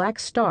that the black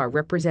star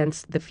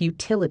represents the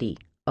futility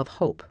of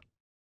hope.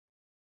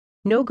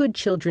 No good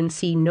children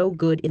see no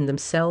good in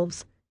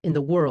themselves in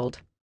the world,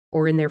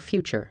 or in their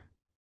future.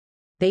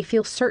 They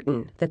feel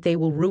certain that they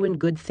will ruin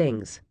good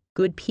things,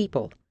 good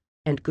people,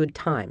 and good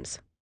times.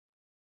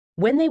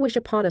 When they wish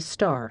upon a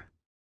star,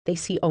 they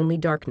see only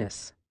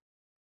darkness.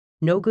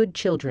 No good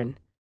children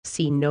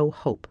see no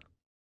hope.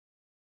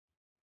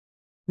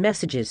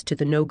 Messages to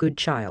the no good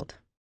child.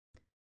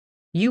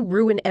 You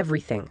ruin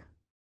everything.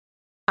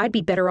 I'd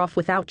be better off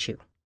without you.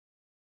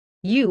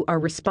 You are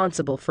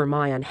responsible for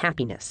my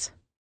unhappiness.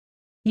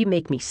 You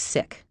make me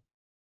sick.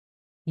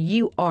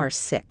 You are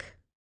sick.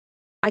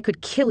 I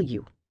could kill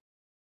you.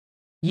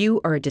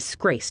 You are a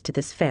disgrace to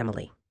this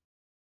family.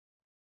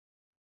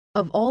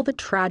 Of all the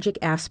tragic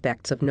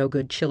aspects of no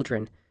good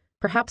children,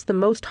 perhaps the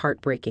most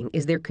heartbreaking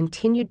is their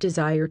continued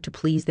desire to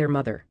please their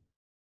mother.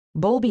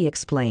 Bowlby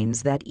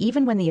explains that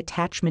even when the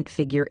attachment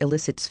figure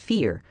elicits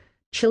fear,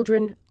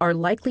 Children are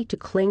likely to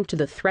cling to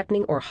the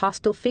threatening or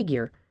hostile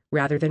figure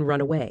rather than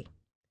run away.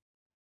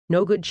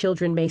 No good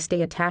children may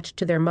stay attached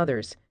to their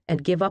mothers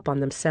and give up on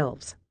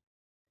themselves.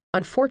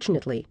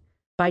 Unfortunately,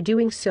 by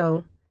doing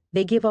so,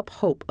 they give up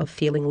hope of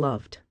feeling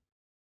loved.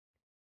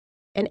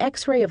 An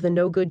X-ray of the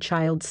no good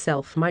child's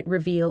self might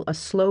reveal a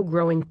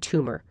slow-growing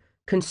tumor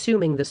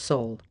consuming the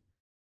soul.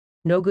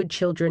 No good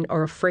children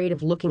are afraid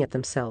of looking at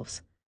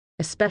themselves,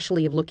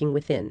 especially of looking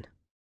within.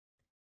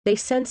 They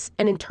sense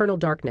an internal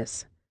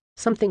darkness,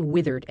 something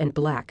withered and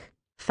black,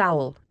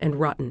 foul and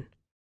rotten.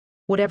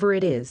 Whatever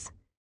it is,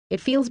 it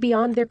feels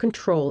beyond their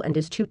control and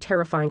is too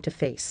terrifying to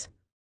face.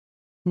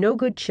 No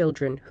good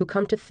children who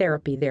come to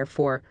therapy,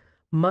 therefore,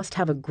 must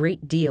have a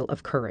great deal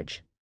of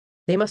courage.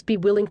 They must be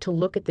willing to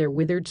look at their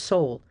withered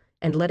soul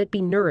and let it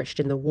be nourished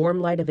in the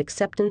warm light of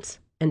acceptance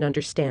and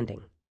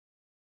understanding.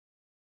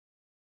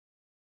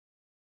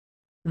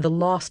 The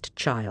lost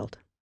child.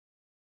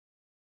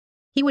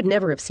 He would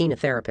never have seen a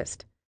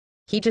therapist.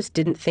 He just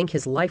didn't think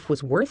his life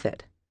was worth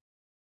it.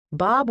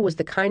 Bob was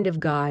the kind of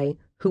guy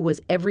who was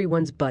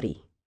everyone's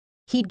buddy.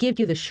 He'd give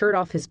you the shirt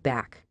off his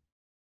back.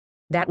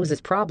 That was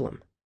his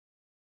problem.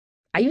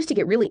 I used to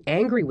get really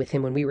angry with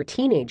him when we were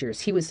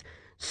teenagers. He was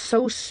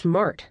so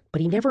smart,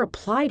 but he never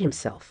applied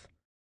himself.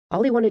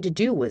 All he wanted to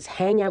do was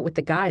hang out with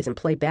the guys and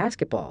play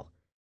basketball.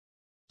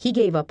 He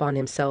gave up on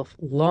himself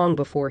long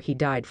before he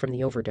died from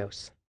the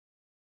overdose.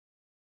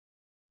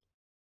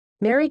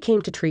 Mary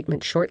came to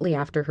treatment shortly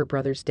after her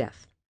brother's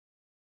death.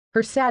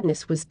 Her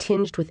sadness was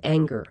tinged with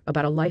anger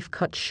about a life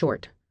cut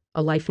short,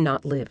 a life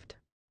not lived.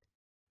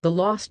 The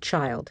lost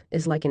child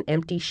is like an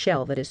empty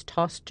shell that is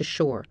tossed to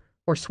shore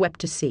or swept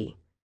to sea.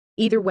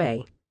 Either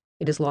way,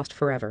 it is lost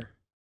forever.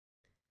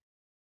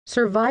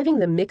 Surviving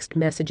the mixed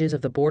messages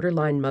of the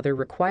borderline mother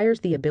requires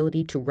the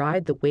ability to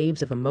ride the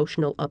waves of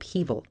emotional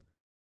upheaval.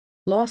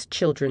 Lost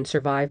children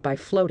survive by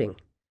floating,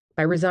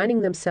 by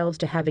resigning themselves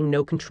to having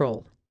no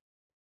control.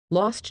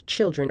 Lost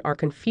children are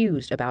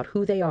confused about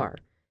who they are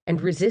and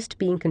resist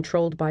being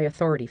controlled by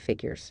authority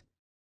figures.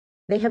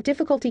 They have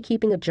difficulty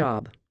keeping a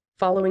job,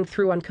 following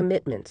through on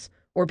commitments,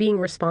 or being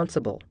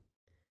responsible.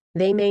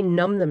 They may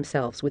numb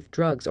themselves with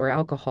drugs or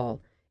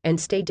alcohol and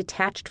stay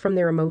detached from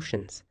their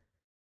emotions.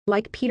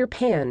 Like Peter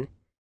Pan,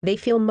 they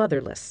feel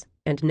motherless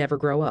and never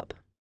grow up.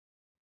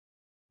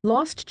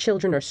 Lost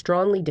children are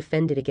strongly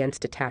defended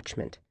against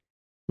attachment.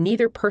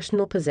 Neither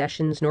personal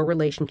possessions nor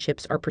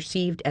relationships are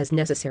perceived as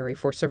necessary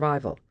for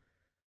survival.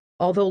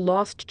 Although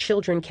lost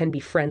children can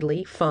be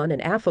friendly, fun,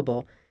 and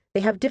affable,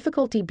 they have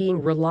difficulty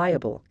being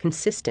reliable,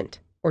 consistent,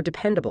 or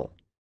dependable.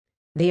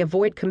 They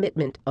avoid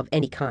commitment of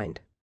any kind.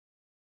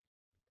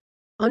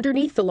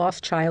 Underneath the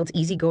lost child's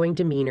easygoing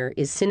demeanor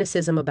is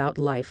cynicism about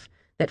life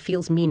that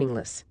feels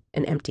meaningless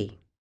and empty.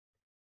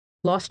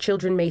 Lost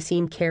children may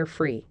seem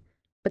carefree,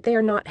 but they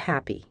are not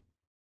happy.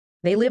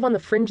 They live on the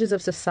fringes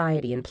of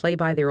society and play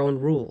by their own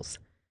rules.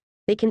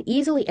 They can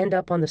easily end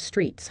up on the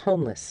streets,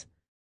 homeless.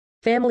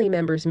 Family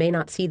members may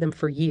not see them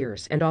for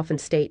years and often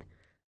state,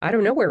 "I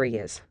don't know where he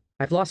is.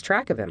 I've lost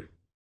track of him."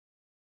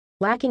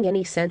 Lacking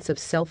any sense of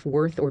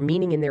self-worth or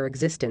meaning in their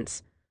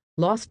existence,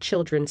 lost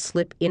children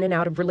slip in and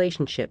out of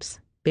relationships,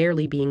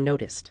 barely being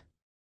noticed.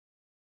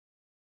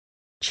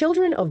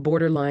 Children of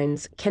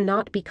borderlines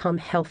cannot become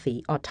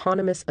healthy,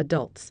 autonomous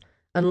adults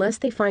unless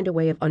they find a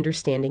way of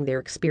understanding their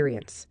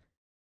experience.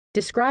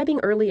 Describing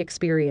early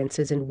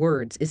experiences in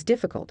words is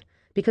difficult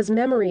because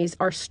memories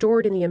are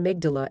stored in the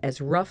amygdala as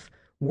rough,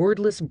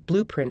 wordless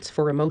blueprints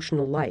for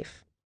emotional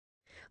life.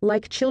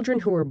 Like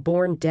children who are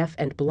born deaf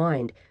and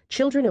blind,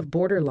 children of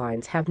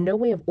borderlines have no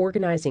way of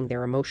organizing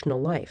their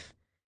emotional life.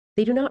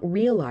 They do not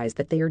realize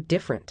that they are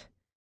different,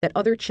 that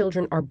other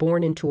children are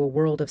born into a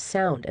world of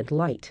sound and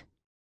light.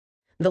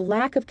 The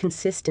lack of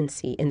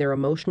consistency in their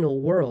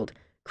emotional world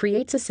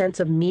creates a sense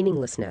of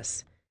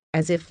meaninglessness,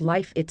 as if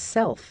life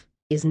itself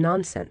is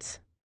nonsense.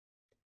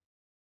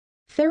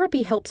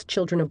 Therapy helps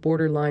children of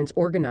borderlines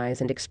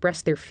organize and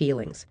express their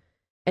feelings,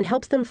 and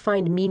helps them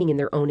find meaning in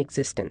their own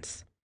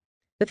existence.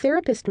 The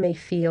therapist may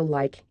feel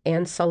like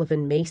Anne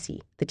Sullivan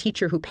Macy, the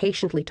teacher who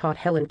patiently taught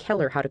Helen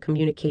Keller how to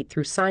communicate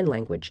through sign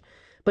language,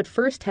 but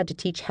first had to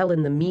teach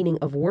Helen the meaning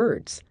of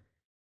words.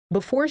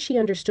 Before she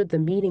understood the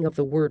meaning of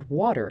the word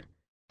water,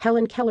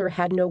 Helen Keller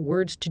had no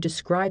words to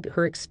describe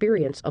her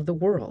experience of the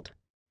world.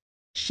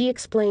 She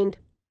explained,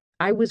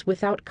 "I was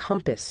without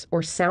compass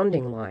or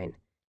sounding line,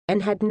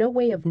 and had no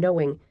way of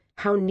knowing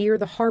how near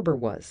the harbor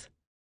was.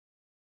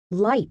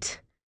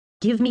 Light!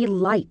 Give me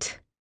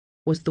light!"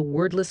 was the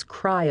wordless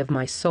cry of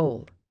my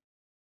soul.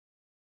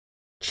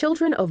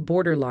 Children of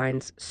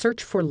borderlines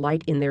search for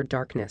light in their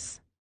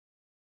darkness.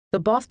 The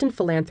Boston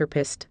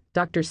philanthropist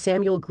Dr.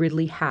 Samuel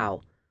Gridley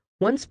Howe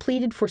once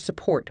pleaded for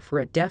support for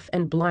a deaf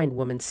and blind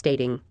woman,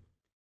 stating,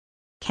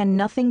 "Can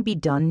nothing be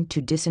done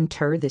to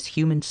disinter this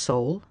human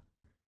soul?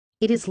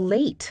 It is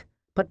late,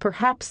 but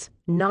perhaps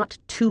not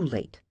too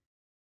late.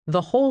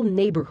 The whole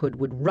neighborhood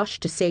would rush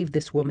to save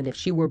this woman if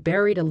she were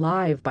buried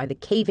alive by the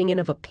caving in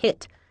of a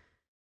pit.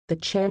 The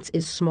chance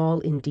is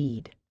small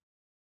indeed.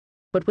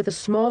 But with a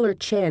smaller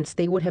chance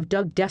they would have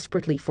dug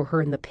desperately for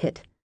her in the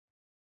pit.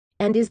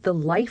 And is the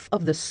life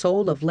of the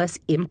soul of less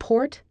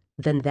import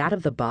than that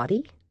of the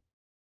body?"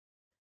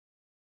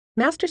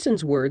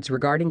 Masterson's words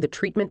regarding the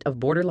treatment of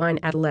borderline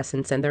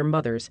adolescents and their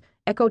mothers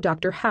echo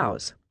Dr.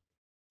 Howe's.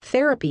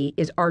 Therapy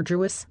is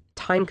arduous,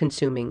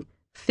 time-consuming,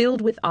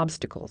 filled with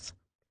obstacles,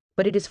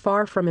 but it is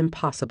far from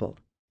impossible.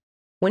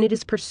 When it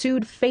is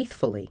pursued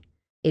faithfully,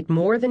 it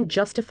more than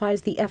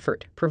justifies the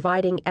effort,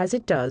 providing, as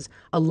it does,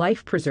 a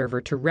life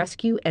preserver to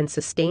rescue and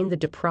sustain the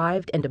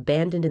deprived and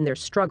abandoned in their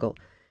struggle,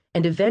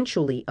 and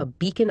eventually a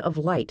beacon of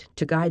light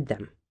to guide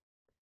them.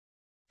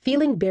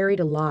 Feeling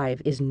buried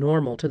alive is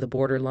normal to the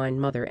borderline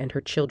mother and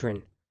her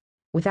children.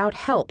 Without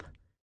help,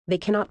 they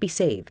cannot be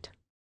saved.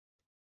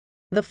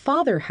 The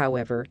father,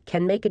 however,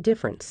 can make a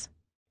difference.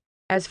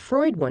 As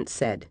Freud once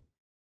said,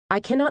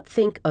 "I cannot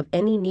think of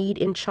any need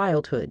in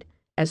childhood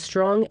as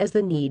strong as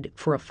the need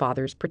for a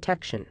father's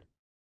protection."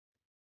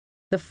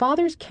 The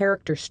father's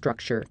character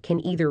structure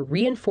can either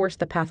reinforce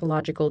the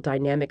pathological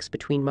dynamics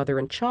between mother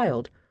and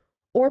child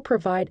or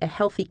provide a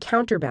healthy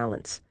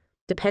counterbalance,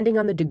 depending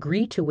on the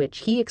degree to which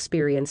he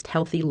experienced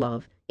healthy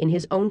love in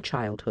his own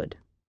childhood.